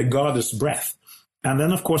that the goddess breath. And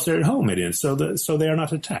then, of course, they're at home in it, so they are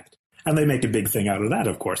not attacked. And they make a big thing out of that,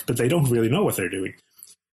 of course, but they don't really know what they're doing.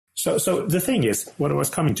 So the thing is, what I was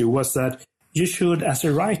coming to was that you should, as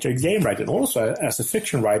a writer, game writer, and also as a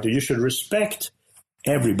fiction writer, you should respect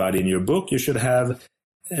everybody in your book. You should have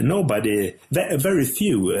very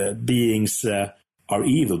few beings are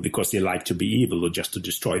evil because they like to be evil or just to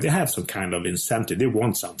destroy. They have some kind of incentive. They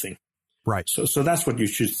want something. Right. So that's what you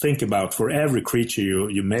should think about for every creature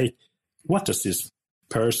you make. What does this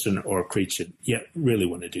person or creature really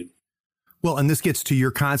want to do? Well, and this gets to your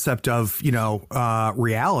concept of,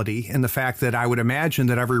 reality and the fact that I would imagine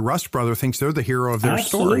that every Rust brother thinks they're the hero of their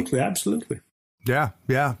story. Absolutely. Yeah.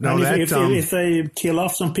 No, if they kill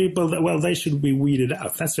off some people, they should be weeded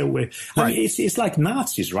out. That's their way. Right. I mean, it's like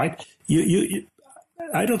Nazis, right? You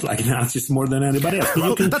I don't like Nazis more than anybody else.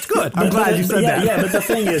 That's good. I'm glad you said that. Yeah, but the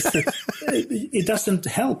thing is, it doesn't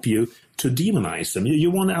help you to demonize them. You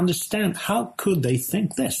want to understand, how could they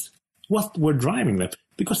think this? What were driving them?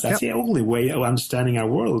 Because that's the only way of understanding our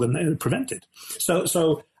world and prevent it.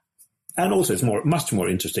 So, and also it's much more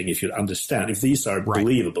interesting if you understand if these are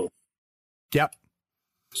believable. Yep.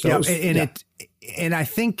 So, and I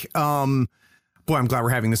think, boy, I'm glad we're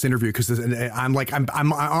having this interview because I'm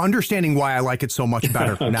understanding why I like it so much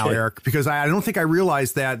better now, Eric, because I don't think I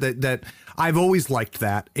realized that I've always liked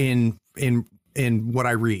that in what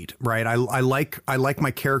I read, right? I like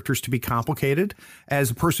my characters to be complicated. As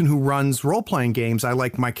a person who runs role-playing games, I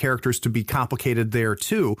like my characters to be complicated there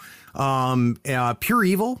too. Pure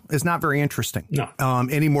evil is not very interesting,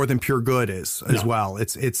 any more than pure good is as well.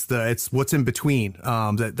 It's what's in between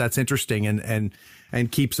that's interesting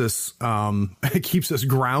and keeps us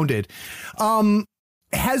grounded.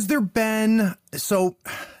 Has there been, so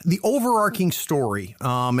the overarching story,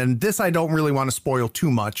 and this I don't really want to spoil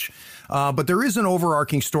too much, but there is an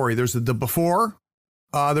overarching story. There's the before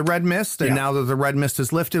the Red Mist, and now that the Red Mist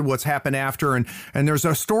is lifted, what's happened after, and there's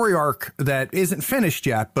a story arc that isn't finished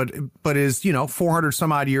yet, but is 400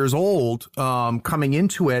 some odd years old, coming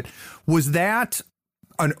into it. Was that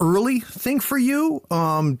an early thing for you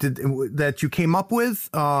that you came up with,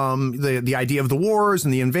 the idea of the wars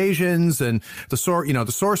and the invasions and the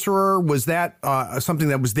sorcerer? Was that something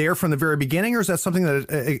that was there from the very beginning, or is that something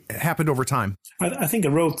that happened over time? I think I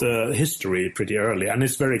wrote the history pretty early, and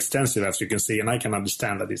it's very extensive, as you can see, and I can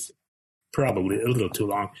understand that it's probably a little too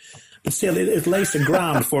long. But still, it lays the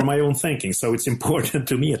ground for my own thinking, so it's important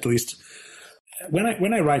to me, at least.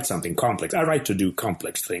 When I write something complex, I write to do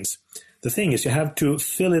complex things. The thing is, you have to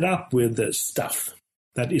fill it up with the stuff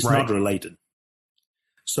that is not related.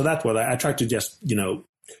 So that's what I try to just,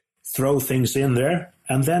 throw things in there.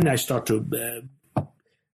 And then I start to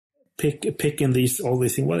pick in all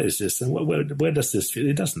these things. What is this? And where does this fit?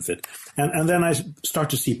 It doesn't fit. And then I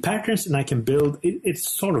start to see patterns, and I can build, it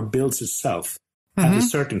sort of builds itself at a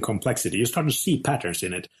certain complexity. You start to see patterns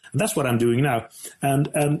in it. And that's what I'm doing now.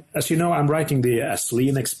 And as you know, I'm writing the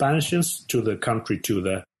Asleen expansions to the country to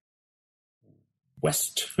the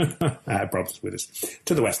west. I have problems with this.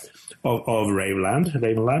 To the west of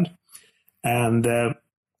Ravenland. And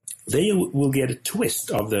they will get a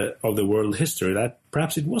twist of the world history that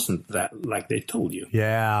perhaps it wasn't that like they told you.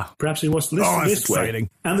 Yeah. Perhaps it was this way.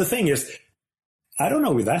 And the thing is, I don't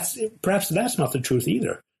know if perhaps that's not the truth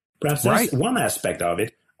either. Perhaps that's one aspect of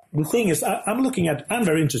it. The thing is, I'm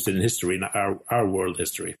very interested in history, in our world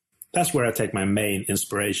history. That's where I take my main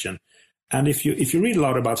inspiration. And if you read a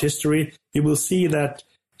lot about history, you will see that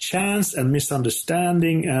chance and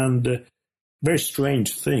misunderstanding and very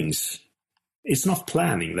strange things, it's not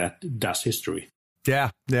planning that does history.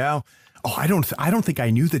 Yeah. Oh, I don't think I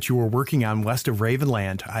knew that you were working on West of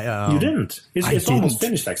Ravenland. You didn't. It's almost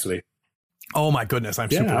finished, actually. Oh my goodness, I'm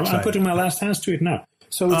super excited. I'm putting my last hands to it now.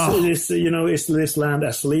 So it's this land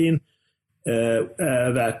Asleen,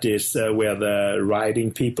 that is where the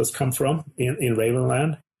riding peoples come from in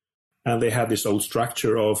Ravenland. And they have this old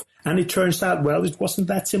structure and it turns out, it wasn't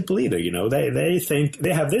that simple either. They think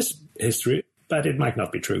they have this history, but it might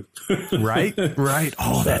not be true. Right.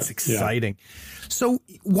 Oh, that's exciting. Yeah. So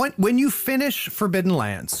when you finish Forbidden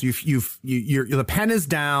Lands, the pen is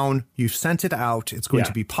down, you've sent it out, it's going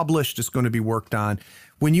to be published, it's going to be worked on.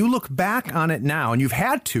 When you look back on it now, and you've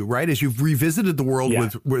had to, right, as you've revisited the world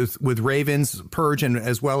with Ravens, Purge, and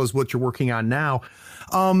as well as what you're working on now,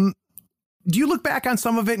 do you look back on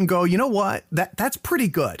some of it and go, you know what, that's pretty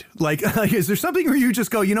good? Like, is there something where you just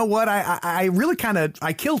go, you know what, I really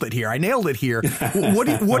I killed it here, I nailed it here? What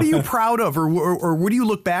are you proud of, or what do you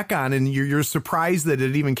look back on and you're surprised that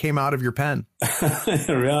it even came out of your pen?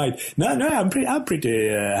 Right. No, I'm pretty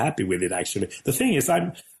happy with it, actually. The thing is,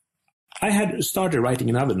 I had started writing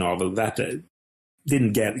another novel that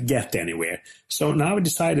didn't get anywhere. So now I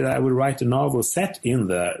decided I would write a novel set in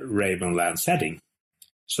the Ravenland setting.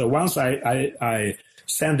 So once I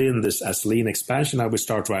send in this Asleen expansion, I will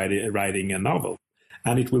start writing a novel.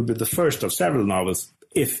 And it will be the first of several novels,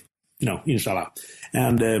 inshallah.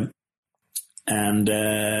 And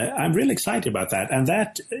I'm really excited about that. And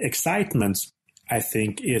that excitement, I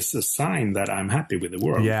think is a sign that I'm happy with the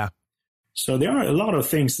world. Yeah. So there are a lot of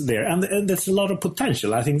things there, and there's a lot of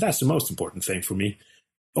potential. I think that's the most important thing for me.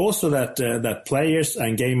 Also that players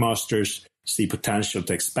and game masters see potential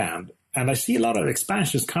to expand. And I see a lot of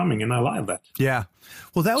expansions coming, and I like that. Yeah.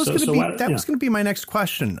 Well, that was going to be my next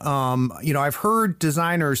question. I've heard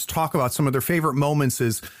designers talk about some of their favorite moments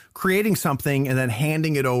is creating something and then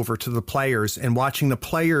handing it over to the players and watching the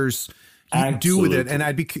players do with it. And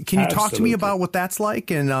can you talk to me about what that's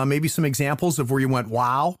like and maybe some examples of where you went,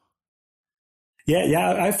 wow?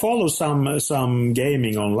 Yeah. I follow some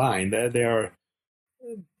gaming online. They are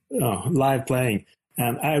live playing.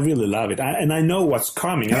 And I really love it. And I know what's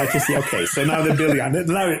coming. And I can see, okay, so now they're building on it.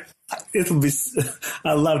 Now it'll be,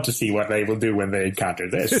 I love to see what they will do when they encounter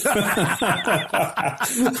this. I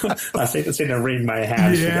sit and wring my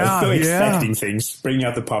hands. Expecting things. Bring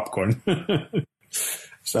out the popcorn.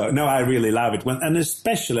 So, no, I really love it. And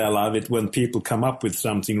especially I love it when people come up with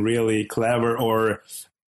something really clever or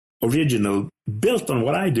original, built on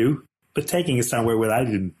what I do, but taking it somewhere where I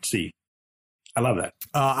didn't see. I love that.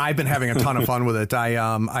 I've been having a ton of fun with it. I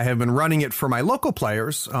have been running it for my local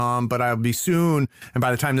players, but I'll be soon. And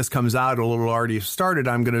by the time this comes out, it'll already started.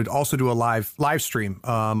 I'm going to also do a live stream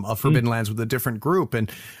of Forbidden Lands with a different group. And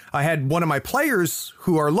I had one of my players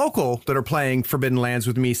who are local that are playing Forbidden Lands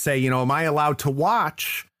with me say, am I allowed to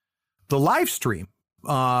watch the live stream?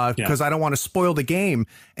 Because I don't want to spoil the game.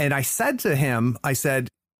 And I said to him,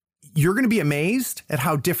 you're going to be amazed at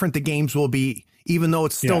how different the games will be. Even though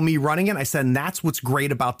it's still me running it, I said, and that's what's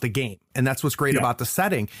great about the game. And that's what's great about the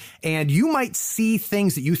setting. And you might see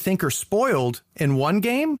things that you think are spoiled in one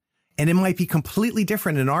game, and it might be completely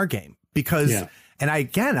different in our game. Because, and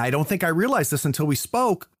I don't think I realized this until we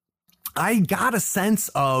spoke, I got a sense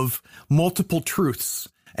of multiple truths.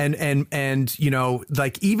 And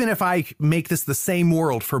like, even if I make this the same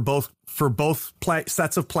world for both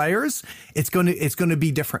sets of players, it's going to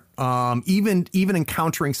be different. Even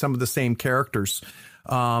encountering some of the same characters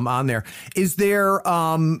on there. Is there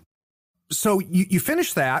so you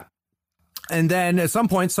finish that, and then at some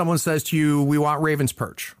point someone says to you, we want Raven's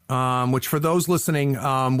Perch, which for those listening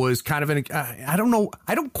was kind of I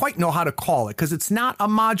don't quite know how to call it, because it's not a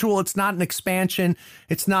module, it's not an expansion,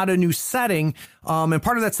 it's not a new setting, and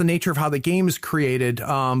part of that's the nature of how the game is created,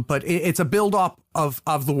 but it's a build up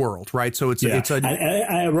of the world, right? So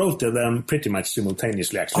I wrote them pretty much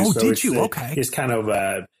simultaneously, actually. Oh, so did you? Okay. It's kind of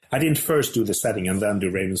I didn't first do the setting and then do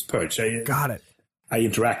Raven's Perch. Got it. I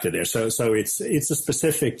interacted there. So it's a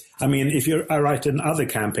specific, I mean, if I write another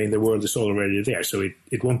campaign, the world is already there. So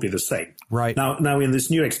it won't be the same. Right. Now in this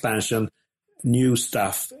new expansion, new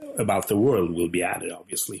stuff about the world will be added,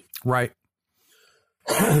 obviously. Right.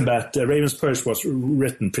 But Raven's Perch was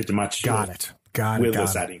written pretty much. Got it. With the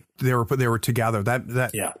setting. They were together.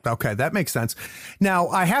 Okay, that makes sense. Now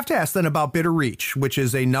I have to ask then about Bitter Reach, which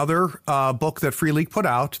is another book that Free League put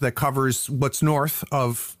out that covers what's north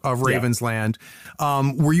of Raven's Land.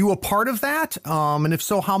 Were you a part of that? And if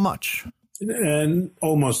so, how much?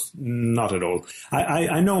 Almost not at all.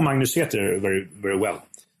 I know Magnus Heter very, very well.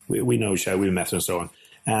 We know each other, we met and so on.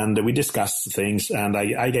 And we discussed things, and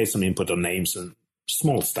I gave some input on names and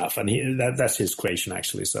small stuff, and that's his creation,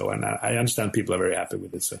 actually. So, and I understand people are very happy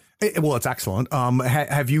with it. So, well, it's excellent.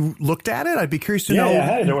 Have you looked at it? I'd be curious to know. Yeah, I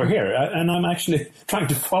had it over here, and I'm actually trying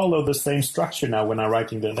to follow the same structure now when I'm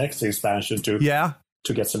writing the next expansion to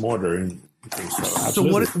get some order and things. So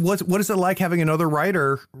what is it like having another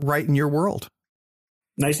writer write in your world?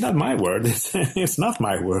 No, it's not my world. It's not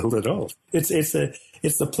my world at all. It's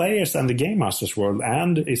the players and the game masters world,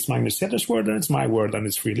 and it's Magnus Heter's world, and it's my world, and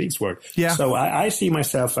it's Free League's world. Yeah. So I see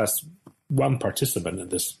myself as one participant in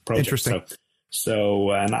this project. Interesting.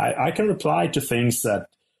 So and I can reply to things that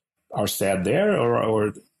are said there,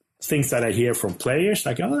 or things that I hear from players,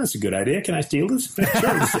 like, oh, that's a good idea. Can I steal this?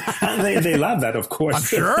 Sure. And they love that, of course. I'm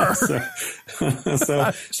sure.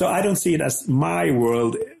 so I don't see it as my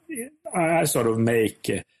world. I sort of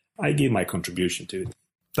I give my contribution to it.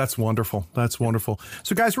 That's wonderful. That's wonderful.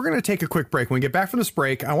 So, guys, we're going to take a quick break. When we get back from this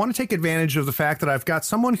break, I want to take advantage of the fact that I've got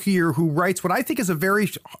someone here who writes what I think is a very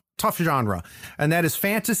tough genre, and that is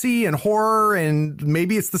fantasy and horror, and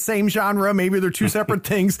maybe it's the same genre, maybe they're two separate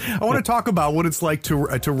things. I want to talk about what it's like to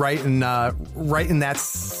write in that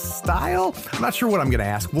style. I'm not sure what I'm going to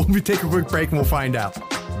ask. We'll take a quick break and we'll find out.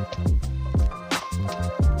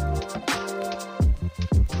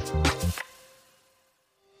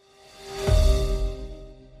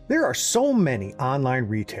 There are so many online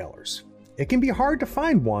retailers. It can be hard to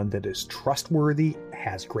find one that is trustworthy,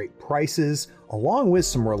 has great prices, along with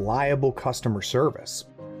some reliable customer service.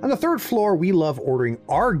 On the third floor, we love ordering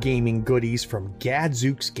our gaming goodies from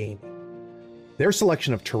Gadzooks Gaming. Their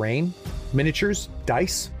selection of terrain, miniatures,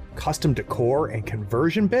 dice, custom decor, and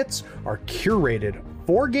conversion bits are curated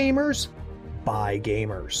for gamers by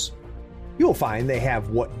gamers. You'll find they have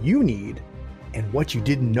what you need and what you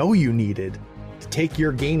didn't know you needed to take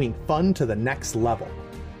your gaming fun to the next level.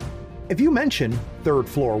 If you mention Third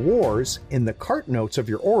Floor Wars in the cart notes of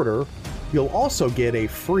your order, you'll also get a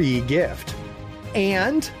free gift.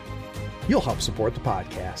 And you'll help support the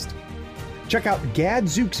podcast. Check out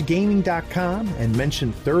GadzooksGaming.com and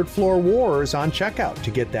mention Third Floor Wars on checkout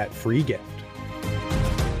to get that free gift.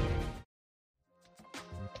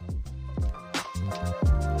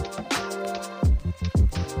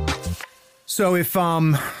 So if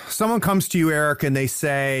someone comes to you, Eric, and they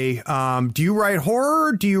say, do you write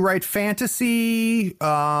horror? Do you write fantasy?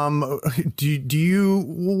 Do you,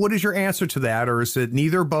 what is your answer to that? Or is it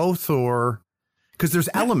neither, both, or, because there's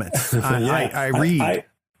elements. I read.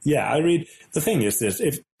 I read. The thing is this,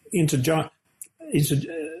 if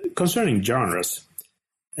concerning genres,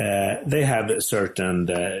 they have certain,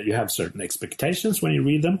 you have certain expectations when you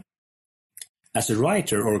read them. As a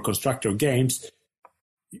writer or a constructor of games,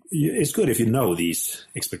 it's good if you know these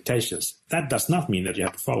expectations. That does not mean that you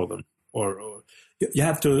have to follow them, or you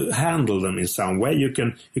have to handle them in some way. You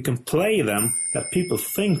can play them that people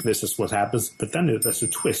think this is what happens, but then there's a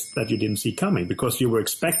twist that you didn't see coming because you were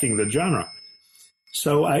expecting the genre.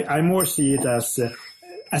 So I more see it as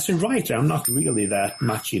a writer, I'm not really that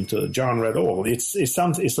much into genre at all. It's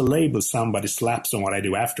a label somebody slaps on what I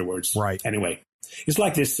do afterwards. Right. Anyway, it's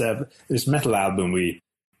like this metal album we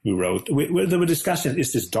wrote. There were discussions,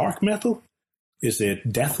 is this dark metal? Is it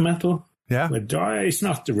death metal? Yeah. It's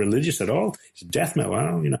not religious at all. It's death metal. I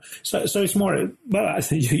don't, So it's more, well,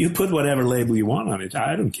 you put whatever label you want on it.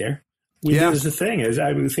 I don't care. This is the thing.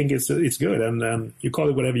 I think it's good, and you call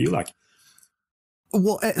it whatever you like.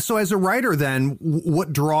 Well, so as a writer, then,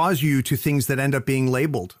 what draws you to things that end up being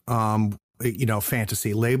labeled,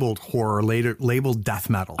 fantasy, labeled horror, labeled death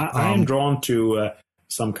metal? I am drawn to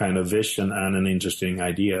some kind of vision and an interesting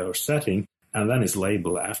idea or setting, and then it's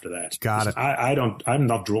labeled after that. Got it. I'm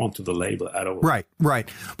not drawn to the label at all. Right.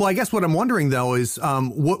 Well, I guess what I'm wondering, though, is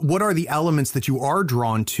what are the elements that you are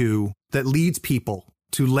drawn to that leads people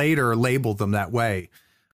to later label them that way?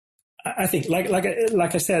 I think,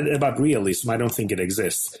 like I said about realism, I don't think it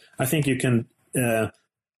exists. I think you can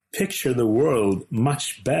picture the world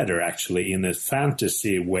much better, actually, in a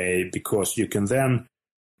fantasy way, because you can then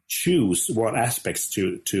choose what aspects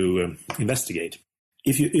to investigate.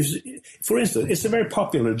 For instance, it's a very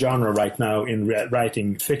popular genre right now in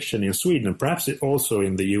writing fiction in Sweden, perhaps also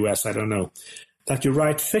in the US, I don't know, that you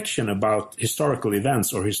write fiction about historical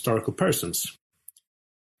events or historical persons.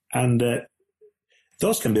 And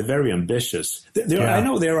those can be very ambitious. I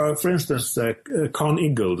know there are, for instance, Con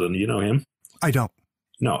Iggulden. You know him? I don't.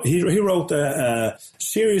 No, he wrote a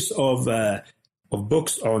series of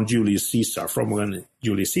books on Julius Caesar, from when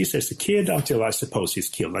Julius Caesar is a kid until I suppose he's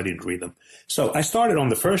killed. I didn't read them. So I started on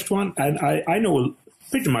the first one, and I know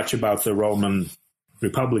pretty much about the Roman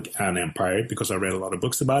Republic and Empire because I read a lot of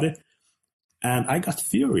books about it. And I got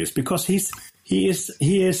furious because he is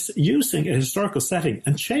using a historical setting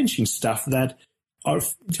and changing stuff that are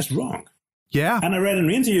just wrong. Yeah. And I read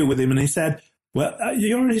an interview with him, and he said, well,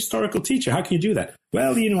 you're a historical teacher. How can you do that?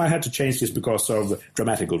 Well, I had to change this because of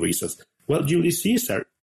dramatical reasons. Well, Julius Caesar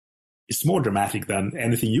is more dramatic than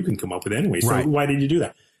anything you can come up with anyway. So Why did you do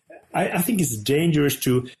that? I think it's dangerous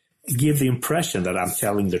to give the impression that I'm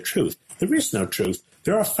telling the truth. There is no truth.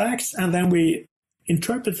 There are facts, and then we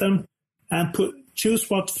interpret them and choose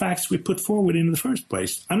what facts we put forward in the first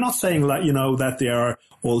place. I'm not saying that there are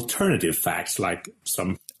alternative facts like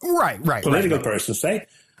some political persons say.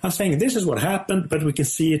 I'm saying this is what happened, but we can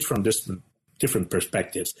see it from different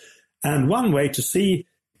perspectives. And one way to see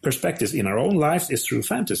perspectives in our own lives is through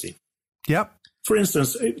fantasy. Yep. For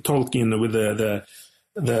instance, Tolkien with the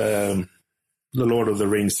Lord of the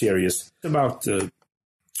Rings series, about to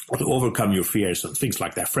overcome your fears and things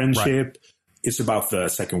like that. Friendship. Right. It's about the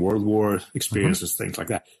Second World War experiences, things like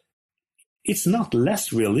that. It's not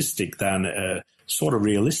less realistic than sort of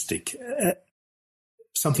realistic,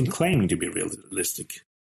 something claiming to be realistic.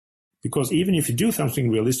 Because even if you do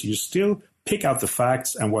something realistic, you still pick out the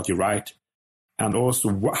facts and what you write, and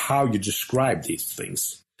also how you describe these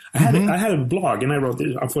things. I had a blog, and I wrote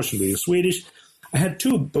it, unfortunately, in Swedish. I had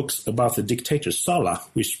 2 books about the dictator Sulla,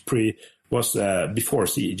 which was before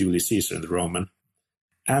Julius Caesar and the Roman.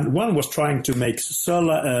 And one was trying to make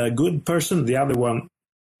Sulla a good person, the other one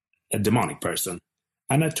a demonic person.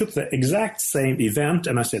 And I took the exact same event,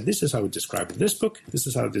 and I said, this is how it's described in this book, this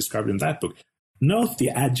is how it's described in that book. Note the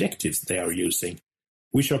adjectives they are using,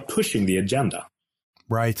 which are pushing the agenda.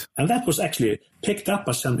 Right. And that was actually picked up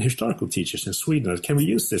by some historical teachers in Sweden. Can we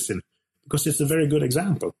use this because it's a very good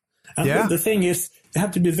example. And the thing is, you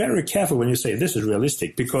have to be very careful when you say this is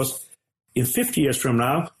realistic, because in 50 years from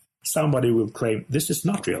now, somebody will claim this is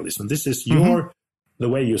not realism. This is the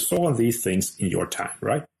way you saw these things in your time,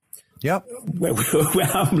 right? Yep.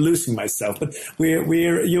 I'm losing myself, but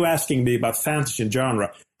you asking me about fantasy and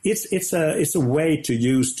genre. It's a way to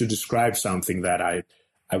use to describe something that I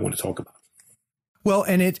want to talk about. Well,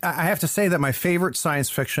 and I have to say that my favorite science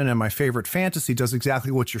fiction and my favorite fantasy does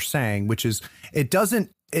exactly what you're saying, which is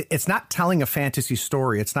it's not telling a fantasy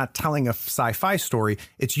story. It's not telling a sci-fi story.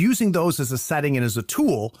 It's using those as a setting and as a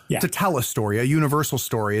tool to tell a story, a universal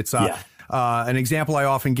story. It's an example I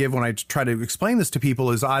often give when I try to explain this to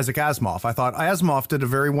people is Isaac Asimov. I thought Asimov did a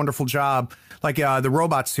very wonderful job, like the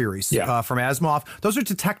Robot series from Asimov. Those are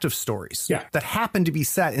detective stories that happen to be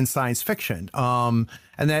set in science fiction.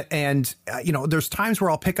 There's times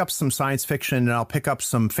where I'll pick up some science fiction and I'll pick up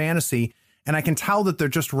some fantasy, and I can tell that they're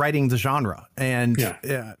just writing the genre. And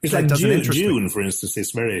it's like Dune, for instance,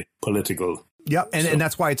 is very political. Yep, and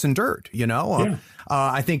that's why it's endured,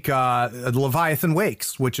 I think Leviathan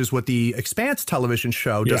Wakes, which is what the Expanse television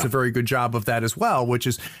show does a very good job of that as well, which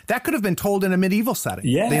is that could have been told in a medieval setting.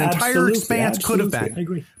 Yeah, the entire Expanse could have been. I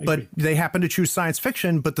agree. But they happened to choose science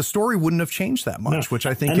fiction, but the story wouldn't have changed that much, which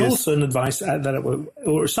I think is... And also an advice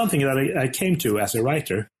or something that I came to as a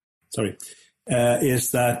writer,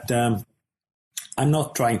 is that I'm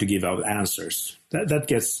not trying to give out answers. That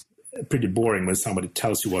gets pretty boring when somebody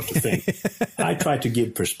tells you what to think. I try to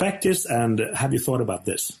give perspectives and have you thought about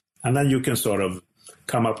this? And then you can sort of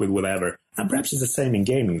come up with whatever. And perhaps it's the same in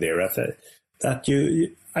gaming there,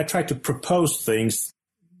 I try to propose things.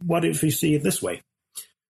 What if you see it this way?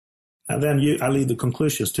 And then I leave the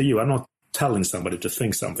conclusions to you. I'm not telling somebody to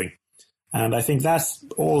think something. And I think that's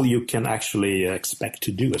all you can actually expect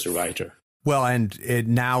to do as a writer. Well, and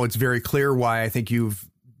now it's very clear why I think you've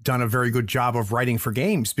done a very good job of writing for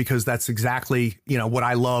games, because that's exactly, what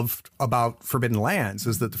I loved about Forbidden Lands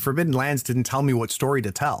is that the Forbidden Lands didn't tell me what story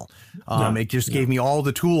to tell. It just gave me all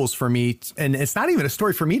the tools for me. And it's not even a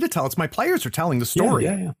story for me to tell. It's my players are telling the story.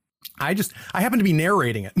 Yeah. I happen to be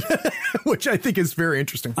narrating it, which I think is very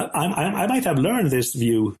interesting. I might have learned this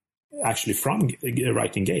view actually from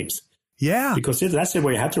writing games. Yeah. Because that's the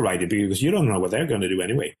way I had to write it, because you don't know what they're going to do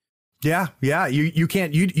anyway. Yeah. You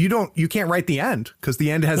can't write the end because the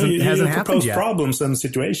end hasn't happened yet. Problems and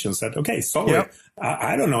situations that sorry,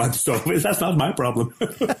 I don't know how to solve it. That's not my problem.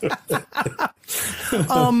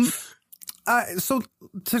 So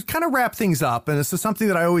to kind of wrap things up, and this is something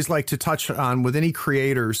that I always like to touch on with any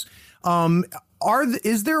creators,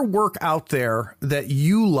 is there work out there that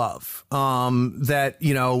you love, that,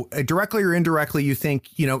 directly or indirectly you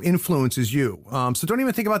think, influences you? So don't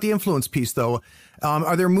even think about the influence piece, though.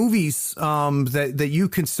 Are there movies that you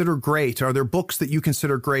consider great? Are there books that you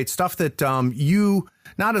consider great? Stuff that you,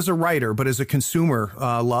 not as a writer, but as a consumer,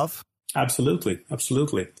 love? Absolutely.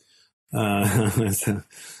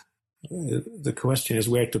 The question is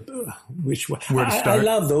which one? Where to start? I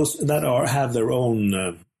love those that have their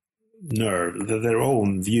own nerve, their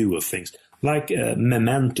own view of things. Like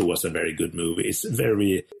Memento was a very good movie.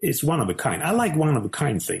 It's one of a kind. I like one of a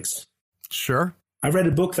kind things. Sure. I read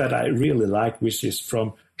a book that I really like, which is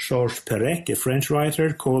from Georges Perec, a French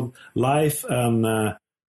writer, called Life and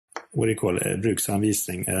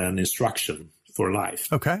bruksanvisning, an instruction for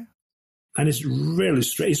life. Okay. And it's really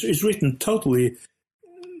strange. It's written totally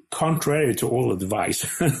contrary to all advice,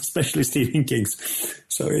 especially Stephen King's.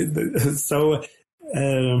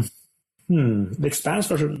 The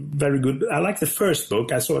Expanse was very good. I like the first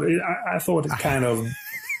book. I thought it kind of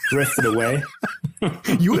drifted away.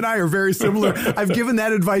 You and I are very similar. I've given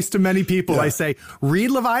that advice to many people. I say,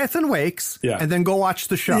 read Leviathan Wakes and then go watch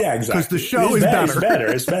the show. Yeah, exactly. Because the show is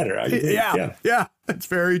better. It's better. Yeah. That's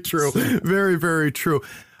very true. Very, very true.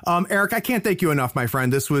 Erik, I can't thank you enough, my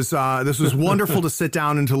friend. This was wonderful to sit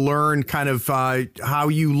down and to learn kind of how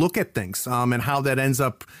you look at things and how that ends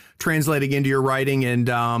up translating into your writing. And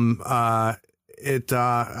I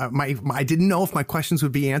didn't know if my questions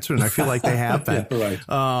would be answered, and I feel like they have been. Right.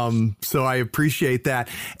 So I appreciate that.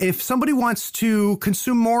 If somebody wants to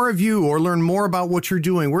consume more of you or learn more about what you're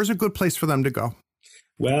doing, where's a good place for them to go?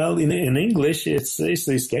 Well, in English, it's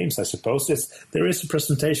these games, I suppose. There is a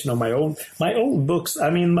presentation of my old books.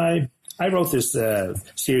 I mean, I wrote this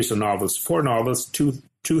series of novels, 4 novels,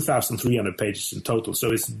 2,300 pages in total.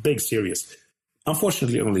 So it's a big series.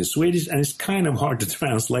 Unfortunately, only in Swedish, and it's kind of hard to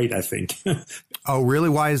translate, I think. Oh, really?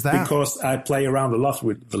 Why is that? Because I play around a lot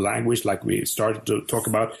with the language, like we started to talk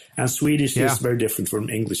about, and Swedish is very different from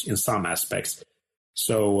English in some aspects.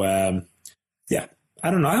 So,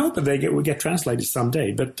 I don't know. I hope that they will get translated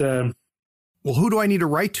someday. But well, who do I need to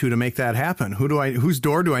write to make that happen? Whose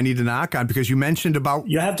door do I need to knock on? Because you mentioned about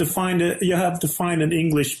you have to find an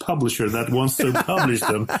English publisher that wants to publish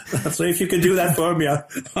them. So if you could do that for me,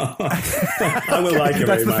 I will like it very much.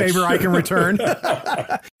 That's the favor I can return.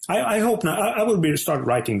 I hope now. I will start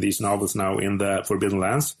writing these novels now in the Forbidden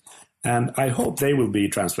Lands, and I hope they will be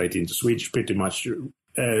translated into Swedish pretty much.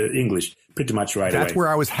 English pretty much right away. That's where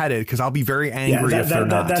I was headed, because I'll be very angry if they're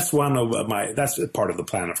not. That's one of that's part of the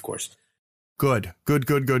plan, of course. Good.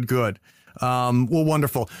 Well,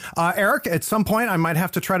 wonderful. Eric, at some point, I might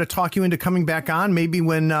have to try to talk you into coming back on, maybe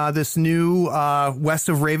when this new West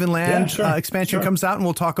of Ravenland expansion comes out, and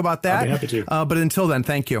we'll talk about that. I'll be happy to. But until then,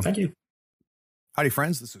 thank you. Thank you. Howdy,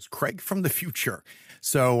 friends. This is Craig from the future.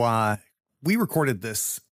 So we recorded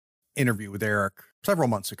this interview with Eric several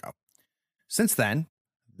months ago. Since then,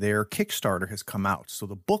 their Kickstarter has come out. So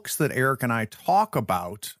the books that Eric and I talk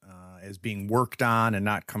about as being worked on and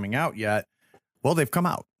not coming out yet, well, they've come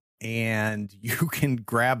out, and you can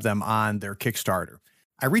grab them on their Kickstarter.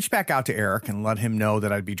 I reached back out to Eric and let him know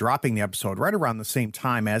that I'd be dropping the episode right around the same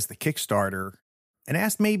time as the Kickstarter, and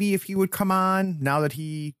asked maybe if he would come on now that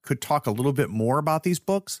he could talk a little bit more about these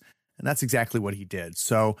books. And that's exactly what he did.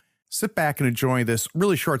 So sit back and enjoy this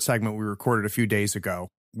really short segment we recorded a few days ago,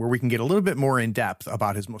 where we can get a little bit more in depth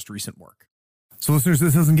about his most recent work. So listeners,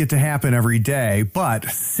 this doesn't get to happen every day, but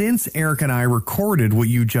since Eric and I recorded what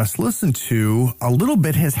you just listened to, a little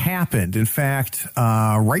bit has happened. In fact,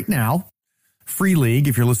 right now, Free League,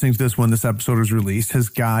 if you're listening to this when this episode is released, has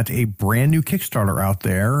got a brand new Kickstarter out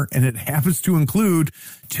there, and it happens to include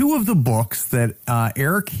two of the books that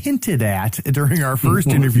Eric hinted at during our first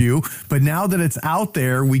interview, but now that it's out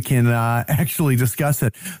there, we can actually discuss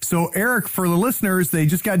it. So Eric, for the listeners, they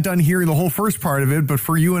just got done hearing the whole first part of it, but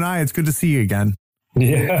for you and I, it's good to see you again.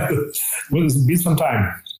 Yeah, well, it's been some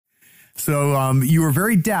time. So you were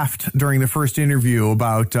very deft during the first interview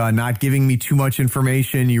about not giving me too much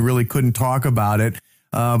information. You really couldn't talk about it.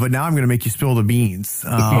 But now I'm going to make you spill the beans.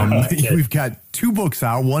 We've got two books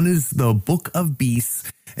out. One is the Book of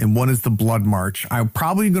Beasts, and one is the Blood March. I'm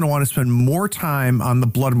probably going to want to spend more time on the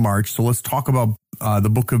Blood March. So let's talk about the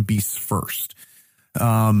Book of Beasts first. So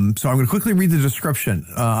I'm going to quickly read the description.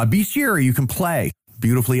 A bestiary you can play,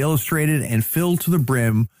 beautifully illustrated and filled to the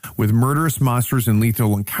brim with murderous monsters and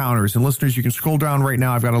lethal encounters. And listeners, you can scroll down right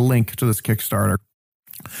now. I've got a link to this Kickstarter.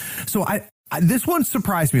 So this one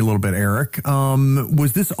surprised me a little bit, Eric.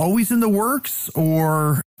 Was this always in the works,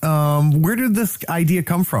 or where did this idea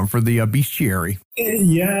come from for the bestiary?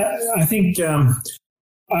 Yeah, I think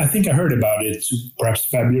I heard about it perhaps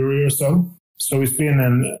February or so. So it's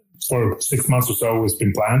been for 6 months or so. It's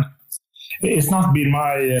been planned. It's not been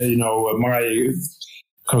my my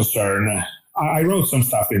concern. I wrote some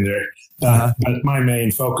stuff in there, but my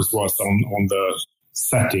main focus was on the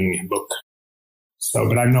setting book. So,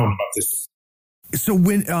 but I've known about this. So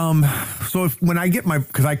when I get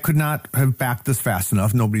because I could not have backed this fast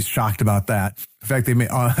enough. Nobody's shocked about that. In fact, they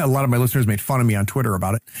a lot of my listeners made fun of me on Twitter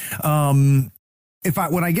about it.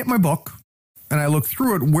 When I get my book and I look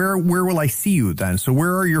through it, where will I see you then? So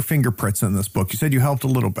where are your fingerprints in this book? You said you helped a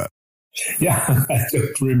little bit. Yeah, I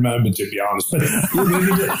don't remember, to be honest. But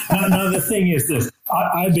the thing is this.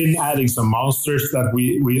 I've been adding some monsters that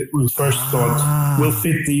we first thought will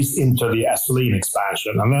fit these into the Asyleen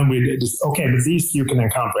expansion. And then we did this, but these you can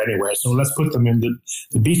encounter anywhere. So let's put them in the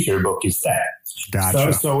bestiary book instead.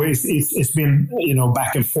 Gotcha. So it's been,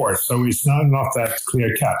 back and forth. So it's not that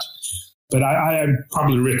clear cut. But I have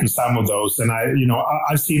probably written some of those, and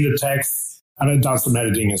I've seen the text and I've done some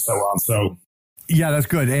editing and so on. So. Yeah, that's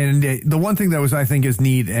good. And the one thing that I think is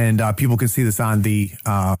neat, and people can see this on the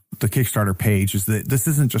Kickstarter page, is that this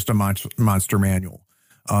isn't just a monster manual.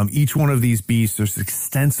 Each one of these beasts, there's an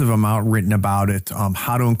extensive amount written about it,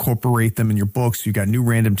 how to incorporate them in your books. You've got new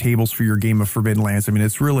random tables for your game of Forbidden Lands. I mean,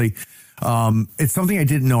 it's really, it's something I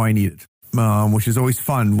didn't know I needed. Which is always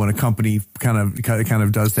fun when a company kind of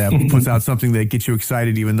does that, puts out something that gets you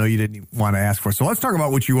excited even though you didn't want to ask for. So let's talk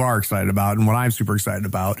about what you are excited about and what I'm super excited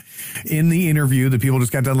about. In the interview that people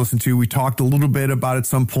just got done listening to, we talked a little bit about at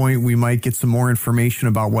some point we might get some more information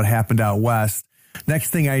about what happened out west.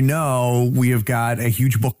 Next thing I know, we have got a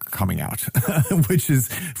huge book coming out, which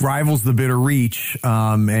rivals The Bitter Reach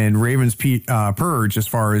and Raven's Purge as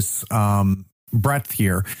far as breadth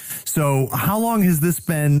here. So how long has this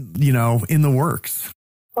been, in the works?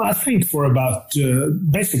 I think for about,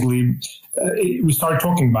 basically, we started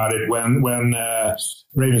talking about it when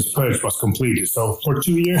Raven's Purge was completed. So for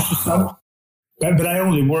 2 years or so. But I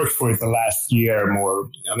only worked for it the last year more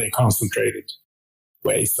in a concentrated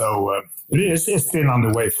way. So it's been on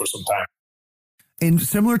the way for some time. And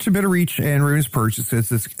similar to Bitterreach and Raven's Purge,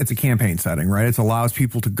 it's a campaign setting, right? It allows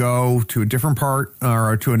people to go to a different part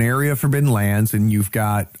or to an area of Forbidden Lands, and you've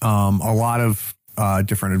got a lot of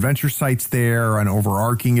different adventure sites there, an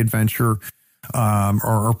overarching adventure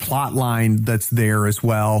or plot line that's there as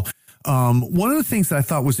well. One of the things that I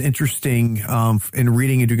thought was interesting in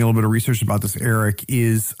reading and doing a little bit of research about this, Eric,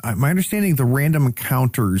 is my understanding the random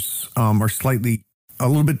encounters are a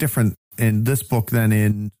little bit different in this book than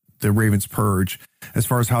in the Raven's Purge, as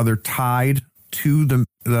far as how they're tied to the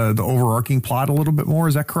overarching plot a little bit more.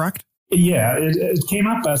 Is that correct? Yeah, it came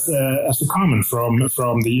up as a comment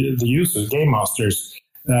from the users, game masters,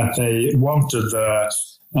 that they wanted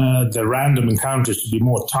the random encounters to be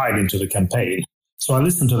more tied into the campaign. So I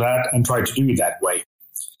listened to that and tried to do it that way,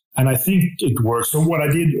 and I think it works. So what I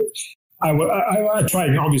did, I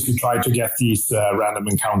obviously tried to get these random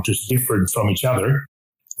encounters different from each other,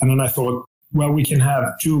 and then I thought, well, we can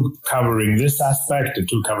have two covering this aspect and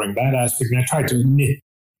two covering that aspect. And I tried to knit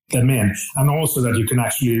them in. And also that you can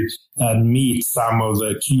actually meet some of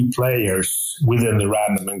the key players within the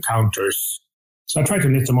random encounters. So I tried to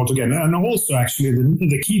knit them all together. And also, actually,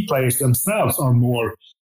 the key players themselves are more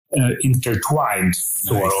intertwined,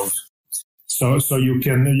 sort of. So you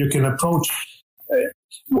can approach,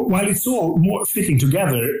 while it's all more fitting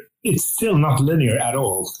together, it's still not linear at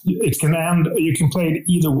all. It can end. You can play it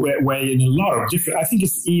either way in a lot of different. I think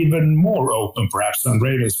it's even more open, perhaps, than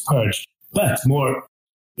Raven's Purge, but more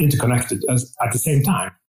interconnected at the same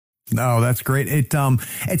time. No, that's great.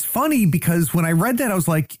 It's funny because when I read that, I was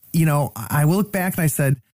like, I look back and I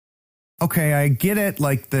said, okay, I get it.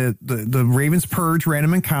 Like the Raven's Purge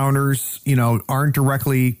random encounters, aren't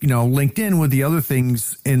directly, linked in with the other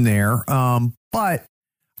things in there. But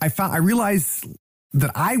I realized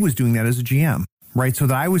that I was doing that as a GM, right? So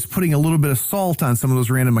that I was putting a little bit of salt on some of those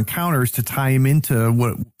random encounters to tie them into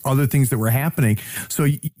what other things that were happening. So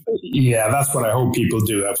yeah, that's what I hope people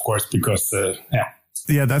do, of course, because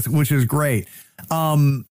which is great.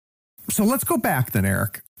 So let's go back then,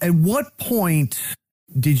 Eric. At what point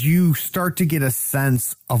did you start to get a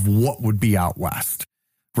sense of what would be out west?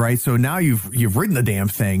 Right. So now you've written the damn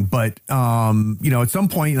thing, but, at some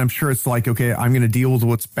point, I'm sure it's like, okay, I'm going to deal with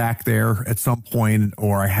what's back there at some point,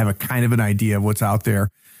 or I have a kind of an idea of what's out there.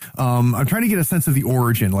 I'm trying to get a sense of the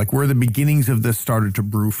origin, like where the beginnings of this started to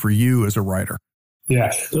brew for you as a writer.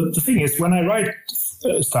 Yeah. The thing is, when I write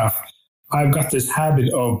stuff, I've got this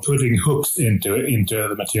habit of putting hooks into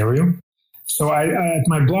the material. So at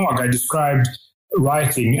my blog, I described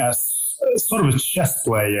writing as sort of a chess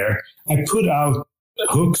player. I put out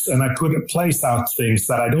hooks and I place out things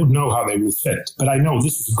that I don't know how they will fit, but I know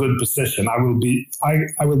this is a good position. I will be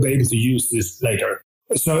able to use this later.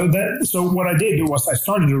 So what I did was I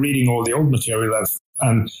started reading all the old material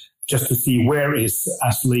and just to see where is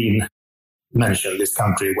Aslin mentioned, this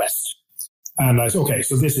country west. And I said, okay,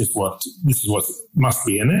 so this is what must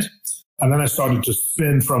be in it. And then I started to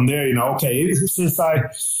spin from there, okay, since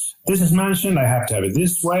this is mentioned, I have to have it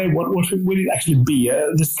this way. What will it actually be?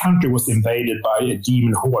 This country was invaded by a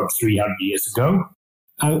demon horde 300 years ago.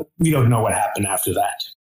 We don't know what happened after that.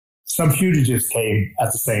 Some fugitives came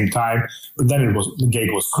at the same time, but then the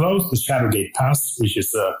gate was closed, the Shadowgate Pass, which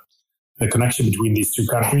is the connection between these two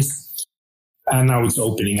countries. And now it's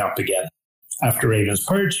opening up again. After Raven's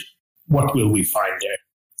Purge, what will we find there?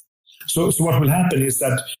 So what will happen is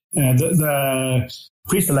that the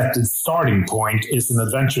pre-selected starting point is an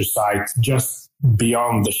adventure site just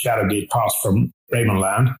beyond the Shadowgate Pass from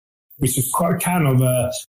Ravenland, which is kind of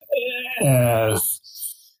a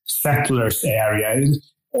settlers area,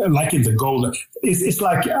 like in the Golden. It's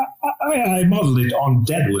like I modeled it on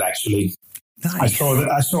Deadwood, actually. Nice.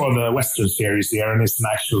 I saw the Western series here, and it's an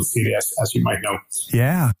actual city, as you might know.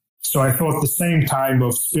 Yeah. So I thought the same time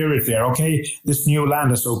of spirit there. Okay, this new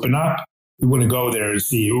land has opened up. We want to go there and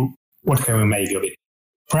see what can we make of it.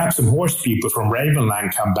 Perhaps some horse people from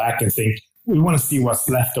Ravenland come back and think, we want to see what's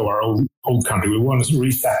left of our old country. We want to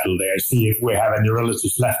resettle there, see if we have any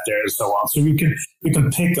relatives left there and so on. So you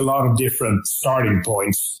can pick a lot of different starting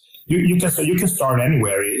points. You can start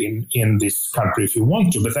anywhere in this country if you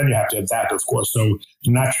want to, but then you have to adapt, of course. So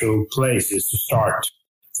the natural place is to start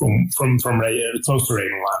from close to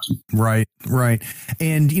Ravenland. Right.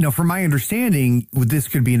 And, from my understanding, this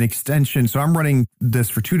could be an extension. So I'm running this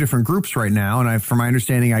for two different groups right now. And from my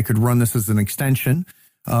understanding, I could run this as an extension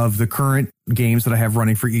of the current games that I have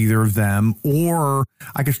running for either of them, or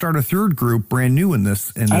I could start a third group brand new in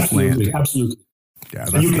this land. Absolutely. Yeah,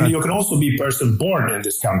 so you can also be a person born in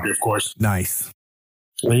this country, of course. Nice.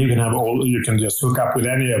 And you can just hook up with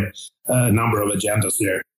any number of agendas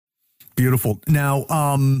here. Beautiful. Now,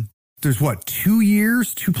 there's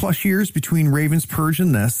 2+ years between Raven's Purge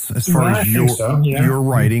and this, as far as your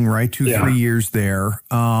writing, right? 2-3 years there.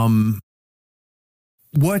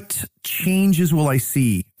 What changes will I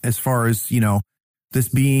see as far as, this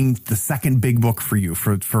being the second big book for you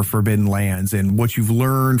for Forbidden Lands, and what you've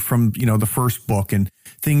learned from, the first book, and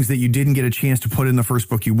things that you didn't get a chance to put in the first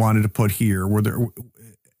book you wanted to put here?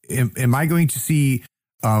 Am I going to see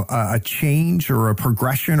a change or a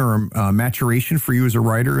progression or a maturation for you as a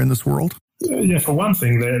writer in this world? Yeah, for one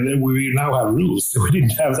thing, we now have rules. We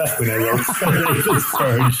didn't have that when I wrote Raven's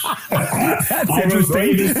Purge. That's interesting.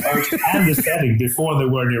 Raven's Purge and the setting before there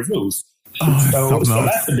were any rules. So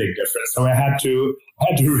that's a big difference. So I had to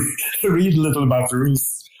read a little about the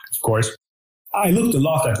rules, of course. I looked a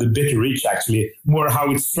lot at the Bitter Reach, actually, more how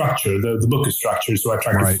it's structured, the book is structured, so I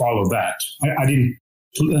tried to follow that. I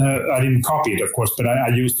didn't copy it, of course, but I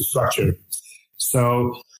used the structure.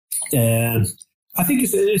 So I think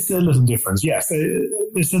it's a little difference. Yes,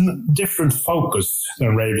 there's a different focus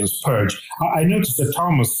than Raven's Purge. I noticed that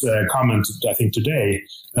Thomas commented, I think today,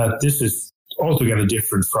 that this is altogether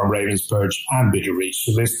different from Raven's Purge and Bitter Reach.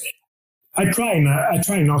 So I try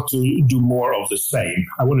not to do more of the same.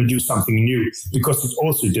 I want to do something new because it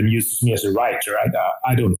also amuses me as a writer.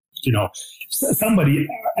 I don't, somebody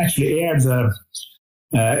actually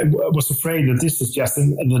was afraid that this is just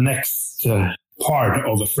the next part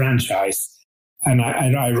of the franchise. And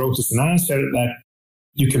I wrote as an answer that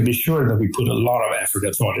you can be sure that we put a lot of effort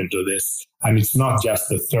and thought into this. And it's not just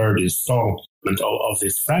the third installment of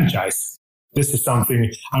this franchise. This is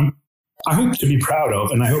something I hope to be proud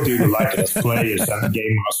of, and I hope you will like it as players and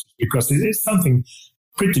game masters, because it is something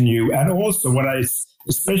pretty new. And also what I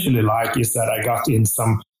especially like is that I got in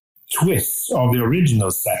some twists of the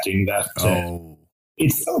original setting that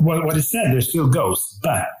it's what it said, there still goes,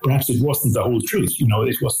 but perhaps it wasn't the whole truth.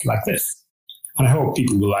 It was like this. And I hope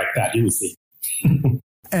people will like that. You will see.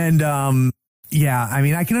 And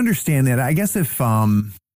I can understand that. I guess if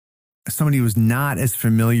somebody who's not as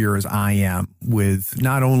familiar as I am with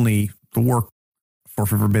not only the work for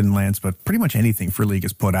Forbidden Lands, but pretty much anything Free League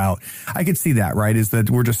has put out, I could see that, right? Is that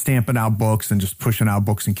we're just stamping out books and just pushing out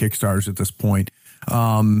books and Kickstarters at this point.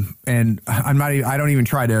 And I don't even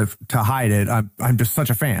try to hide it. I'm just such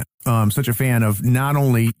a fan of not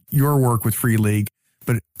only your work with Free League,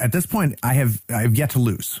 but at this point, I've yet to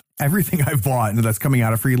lose. Everything I've bought that's coming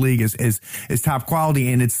out of Free League is top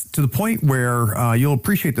quality, and it's to the point where you'll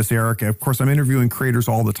appreciate this, Eric. Of course, I'm interviewing creators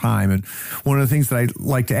all the time, and one of the things that I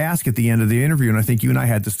like to ask at the end of the interview, and I think you and I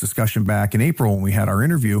had this discussion back in April when we had our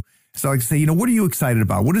interview, is I like to say, what are you excited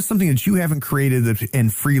about? What is something that you haven't created in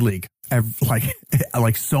Free League?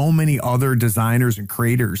 Like so many other designers and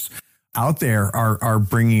creators out there are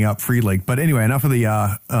bringing up Free League. But anyway, enough of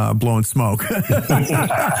the blowing smoke. So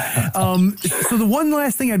the one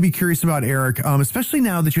last thing I'd be curious about, Eric, especially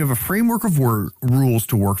now that you have a framework of rules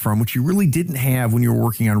to work from, which you really didn't have when you were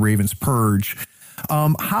working on Raven's Purge,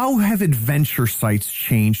 how have adventure sites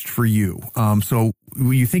changed for you? So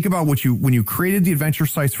when you think about when you created the adventure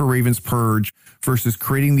sites for Raven's Purge versus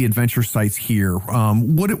creating the adventure sites here,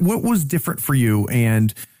 what was different for you,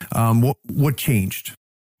 and what changed?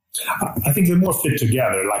 I think they're more fit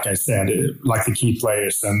together, like I said, like the key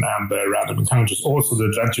players and the random encounters. Also, the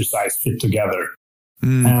adventure sites fit together.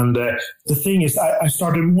 And the thing is, I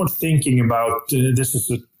started more thinking about this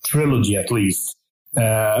is a trilogy at least.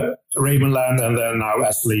 Ravenland, and then now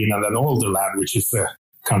Aslin, and then Alderland, which is the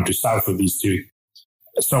country south of these two.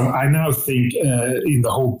 So I now think in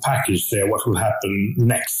the whole package there, what will happen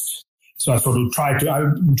next. So I sort of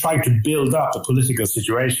I'm trying to build up a political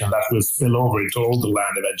situation that will spill over into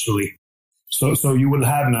Alderland eventually. So you will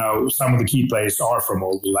have now some of the key players are from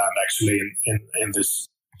Alderland actually in this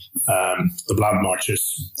the Blood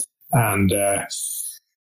Marches, and I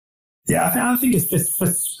think it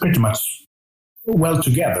fits pretty much well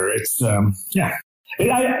together. It's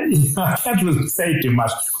I can't really say too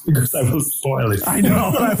much because I will spoil it. I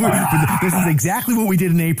know. This is exactly what we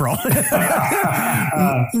did in April.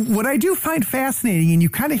 What I do find fascinating, and you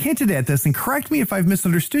kind of hinted at this, and correct me if I've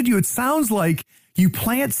misunderstood you, it sounds like you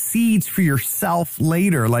plant seeds for yourself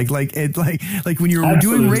later. Like when you were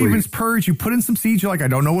doing Raven's Purge, you put in some seeds. You're like, I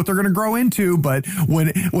don't know what they're going to grow into, but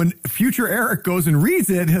when future Eric goes and reads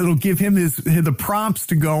it, it'll give him the prompts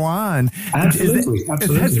to go on. Absolutely.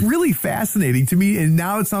 That's really fascinating to me. And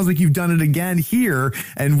now it sounds like you've done it again here,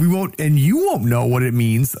 and you won't know what it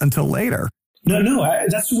means until later. No,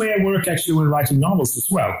 that's the way I work actually when writing novels as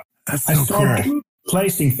well. That's so cool.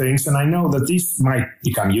 Placing things, and I know that these might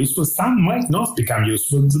become useful, some might not become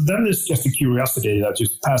useful. Then there's just a curiosity that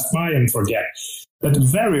just pass by and forget. But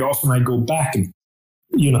very often I go back and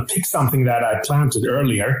pick something that I planted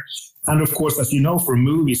earlier. And of course, as you know, for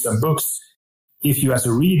movies and books, if you as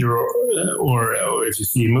a reader or if you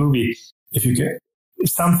see a movie, if you get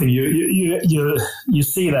something, you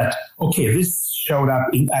see that, okay, this showed up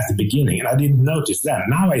at the beginning and I didn't notice that.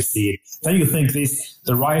 Now I see it. Then you think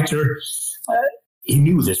the writer, he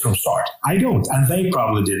knew this from start. I don't, and they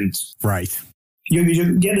probably didn't. Right.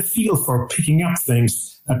 You get a feel for picking up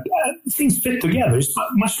things. Things fit together. It's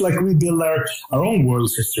much like we build our own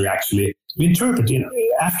world's history, actually. We interpret it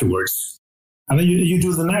afterwards. And then you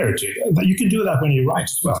do the narrative. But you can do that when you write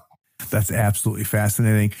as well. That's absolutely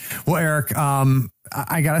fascinating. Well, Erik,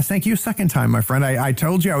 I got to thank you a second time, my friend. I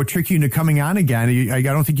told you I would trick you into coming on again. I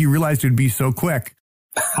don't think you realized it would be so quick.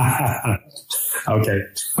 Okay.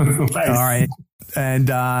 Thanks. All right. And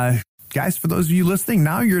guys, for those of you listening,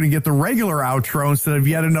 now you're going to get the regular outro instead of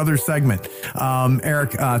yet another segment.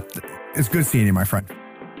 Erik, it's good seeing you, my friend.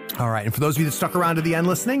 All right. And for those of you that stuck around to the end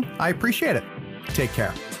listening, I appreciate it. Take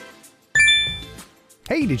care.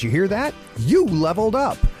 Hey, did you hear that? You leveled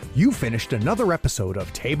up. You finished another episode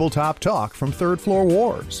of Tabletop Talk from Third Floor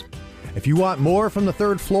Wars. If you want more from the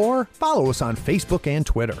Third Floor, follow us on Facebook and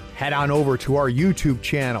Twitter. Head on over to our YouTube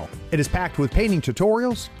channel. It is packed with painting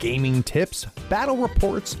tutorials, gaming tips, battle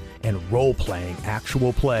reports, and role-playing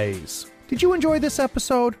actual plays. Did you enjoy this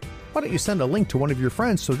episode? Why don't you send a link to one of your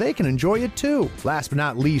friends so they can enjoy it too? Last but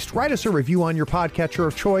not least, write us a review on your podcatcher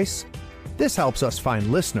of choice. This helps us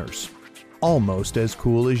find listeners almost as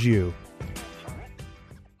cool as you.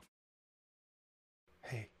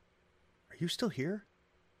 Hey, are you still here?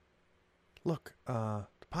 Look, the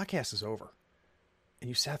podcast is over, and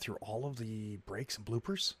you sat through all of the breaks and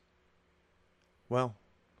bloopers? Well,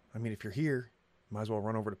 I mean, if you're here, you might as well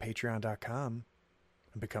run over to patreon.com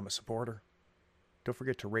and become a supporter. Don't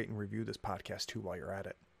forget to rate and review this podcast, too, while you're at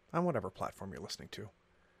it, on whatever platform you're listening to.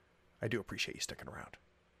 I do appreciate you sticking around.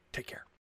 Take care.